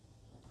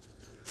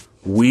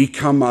 we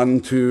come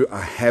unto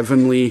a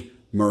heavenly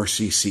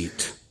mercy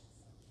seat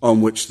on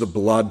which the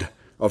blood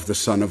of the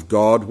Son of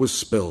God was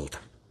spilled.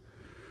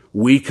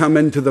 We come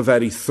into the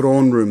very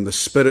throne room, the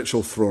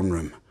spiritual throne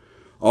room,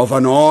 of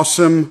an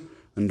awesome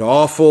and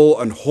awful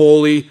and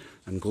holy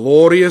and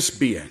glorious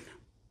being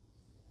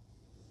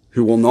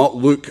who will not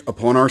look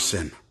upon our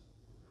sin.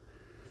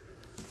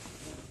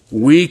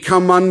 We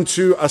come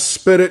unto a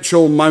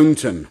spiritual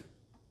mountain.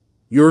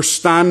 You're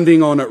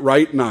standing on it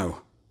right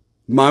now.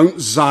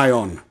 Mount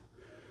Zion.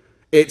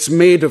 It's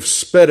made of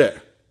spirit,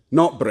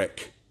 not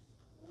brick.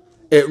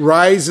 It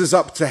rises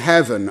up to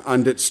heaven,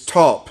 and its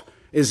top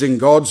is in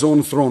God's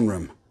own throne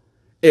room.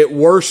 It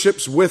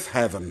worships with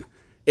heaven.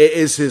 It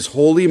is his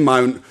holy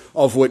mount,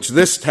 of which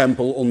this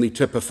temple only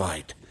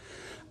typified.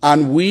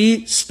 And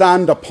we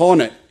stand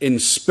upon it in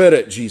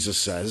spirit, Jesus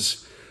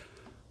says.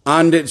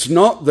 And it's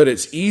not that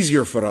it's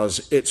easier for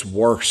us, it's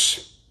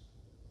worse.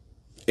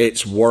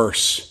 It's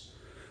worse.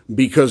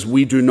 Because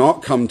we do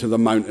not come to the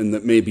mountain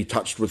that may be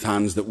touched with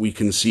hands that we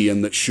can see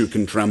and that shook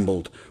and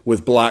trembled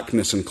with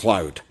blackness and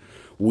cloud.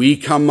 We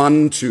come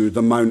unto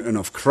the mountain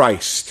of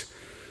Christ,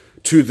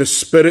 to the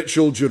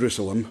spiritual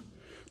Jerusalem,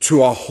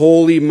 to a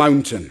holy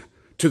mountain,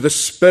 to the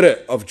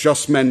spirit of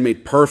just men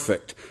made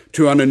perfect,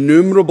 to an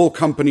innumerable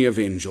company of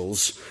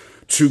angels,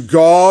 to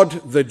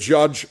God, the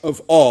judge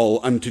of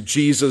all, and to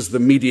Jesus, the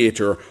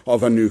mediator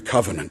of a new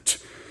covenant.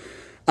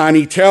 And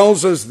he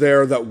tells us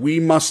there that we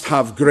must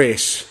have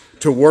grace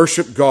to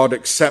worship God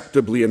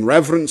acceptably in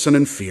reverence and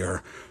in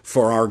fear,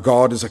 for our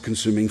God is a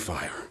consuming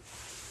fire.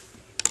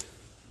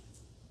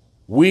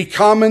 We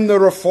come in the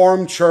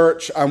Reformed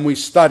Church and we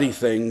study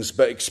things,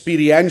 but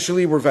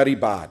experientially we're very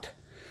bad.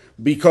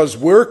 Because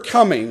we're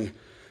coming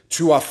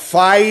to a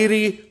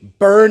fiery,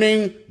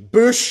 burning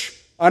bush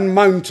and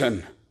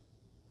mountain.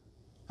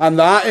 And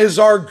that is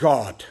our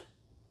God.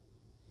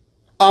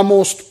 A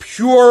most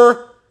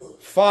pure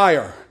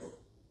fire.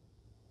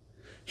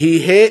 He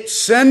hates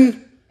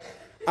sin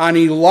and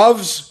he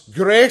loves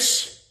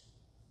grace.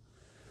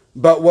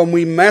 But when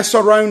we mess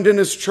around in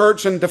his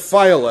church and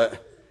defile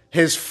it,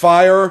 his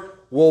fire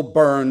will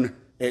burn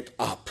it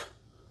up.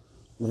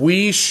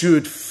 We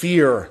should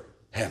fear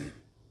him.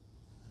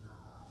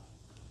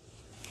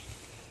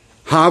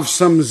 Have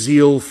some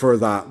zeal for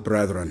that,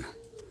 brethren.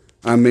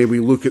 And may we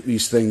look at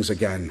these things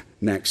again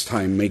next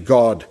time. May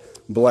God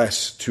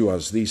bless to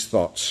us these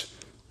thoughts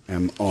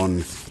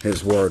on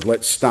his word.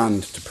 Let's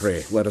stand to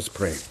pray. Let us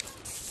pray.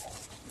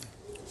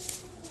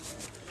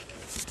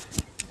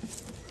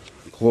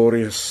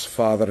 Glorious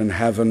Father in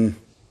heaven,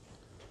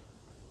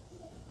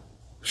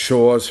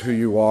 show us who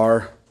you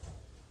are.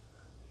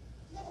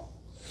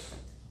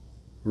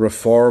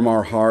 Reform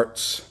our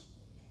hearts.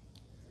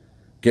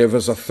 Give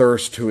us a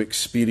thirst to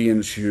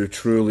experience you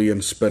truly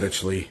and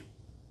spiritually,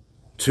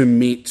 to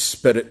meet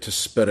spirit to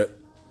spirit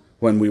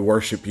when we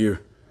worship you.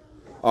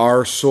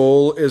 Our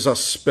soul is a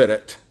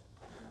spirit.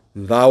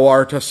 Thou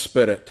art a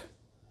spirit,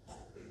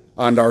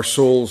 and our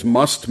souls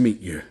must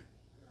meet you.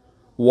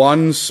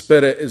 One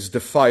spirit is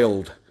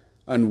defiled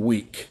and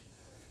weak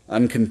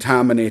and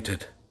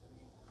contaminated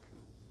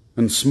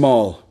and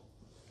small,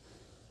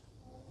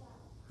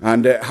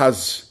 and it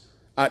has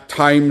at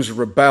times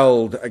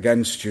rebelled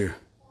against you.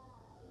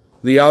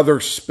 The other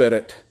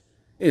spirit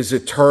is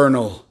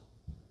eternal,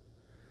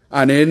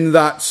 and in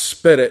that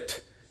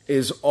spirit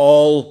is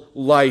all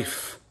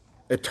life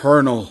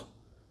eternal,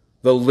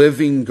 the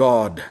living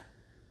God.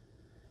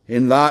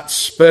 In that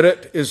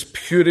spirit is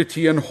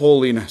purity and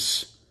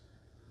holiness,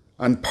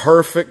 and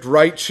perfect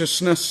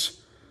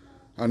righteousness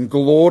and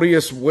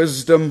glorious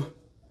wisdom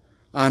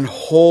and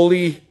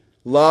holy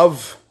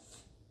love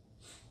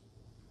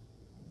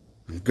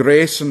and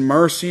grace and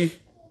mercy.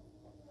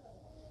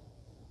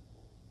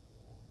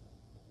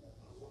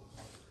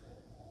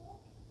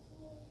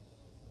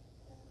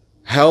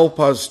 Help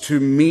us to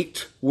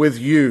meet with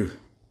you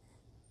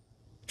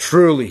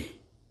truly,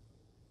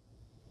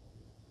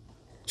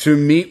 to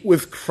meet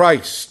with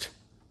Christ,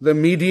 the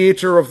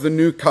mediator of the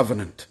new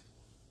covenant.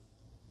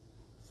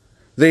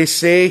 They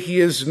say he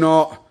is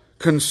not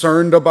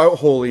concerned about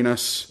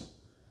holiness,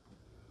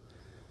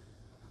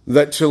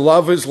 that to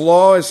love his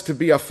law is to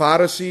be a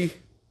Pharisee,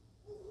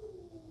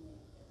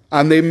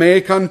 and they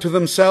make unto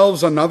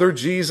themselves another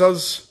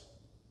Jesus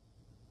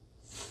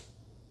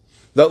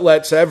that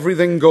lets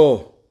everything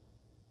go,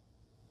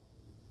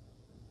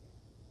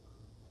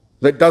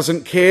 that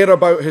doesn't care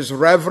about his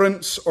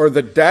reverence or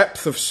the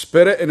depth of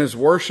spirit in his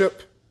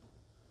worship,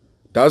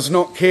 does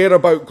not care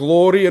about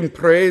glory and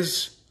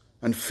praise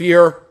and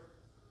fear,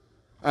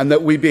 and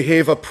that we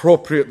behave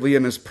appropriately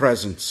in his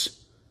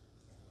presence,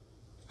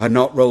 and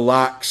not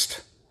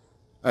relaxed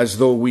as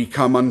though we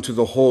come unto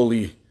the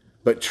holy,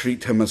 but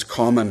treat him as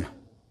common.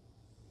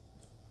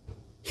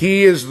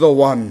 He is the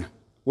one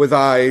with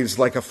eyes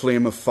like a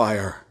flame of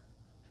fire.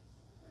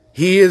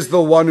 He is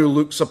the one who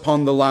looks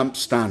upon the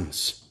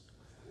lampstands.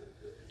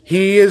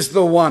 He is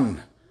the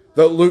one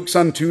that looks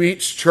unto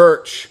each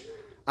church,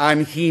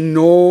 and he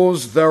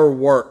knows their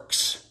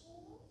works.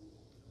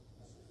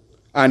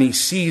 And he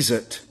sees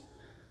it,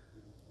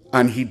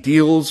 and he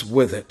deals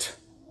with it.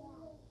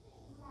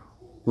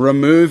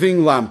 Removing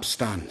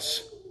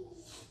lampstands,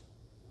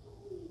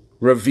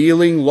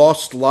 revealing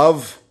lost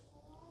love,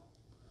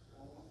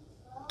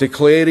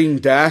 declaring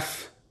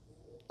death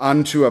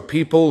unto a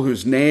people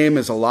whose name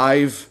is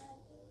alive,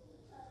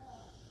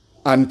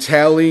 and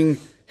telling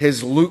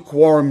his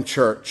lukewarm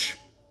church,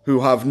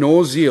 who have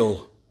no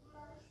zeal,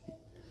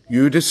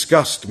 you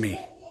disgust me.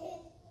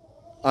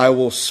 I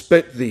will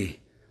spit thee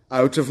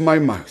out of my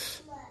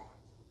mouth.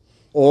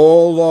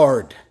 O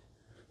Lord,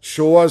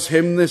 show us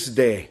him this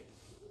day,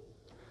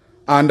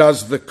 and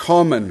as the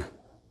common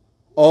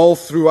all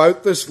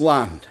throughout this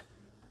land,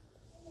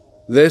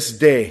 this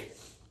day,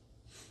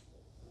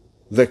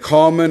 the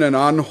common and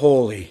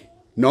unholy,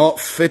 not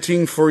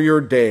fitting for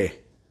your day,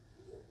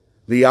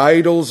 the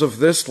idols of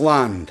this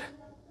land,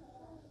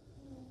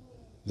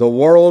 the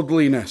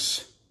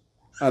worldliness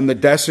and the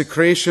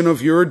desecration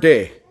of your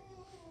day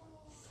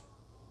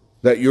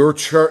that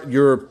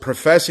your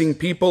professing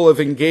people have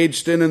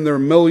engaged in their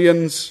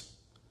millions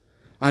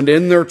and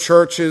in their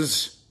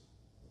churches,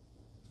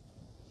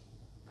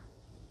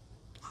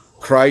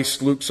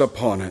 Christ looks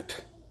upon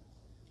it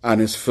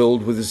and is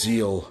filled with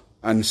zeal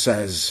and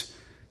says,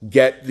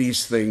 get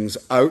these things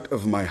out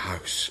of my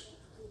house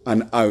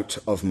and out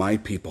of my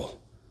people.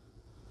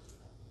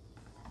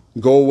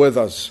 Go with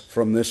us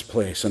from this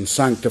place and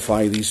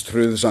sanctify these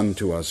truths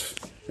unto us.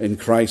 In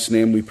Christ's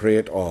name we pray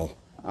it all.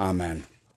 Amen.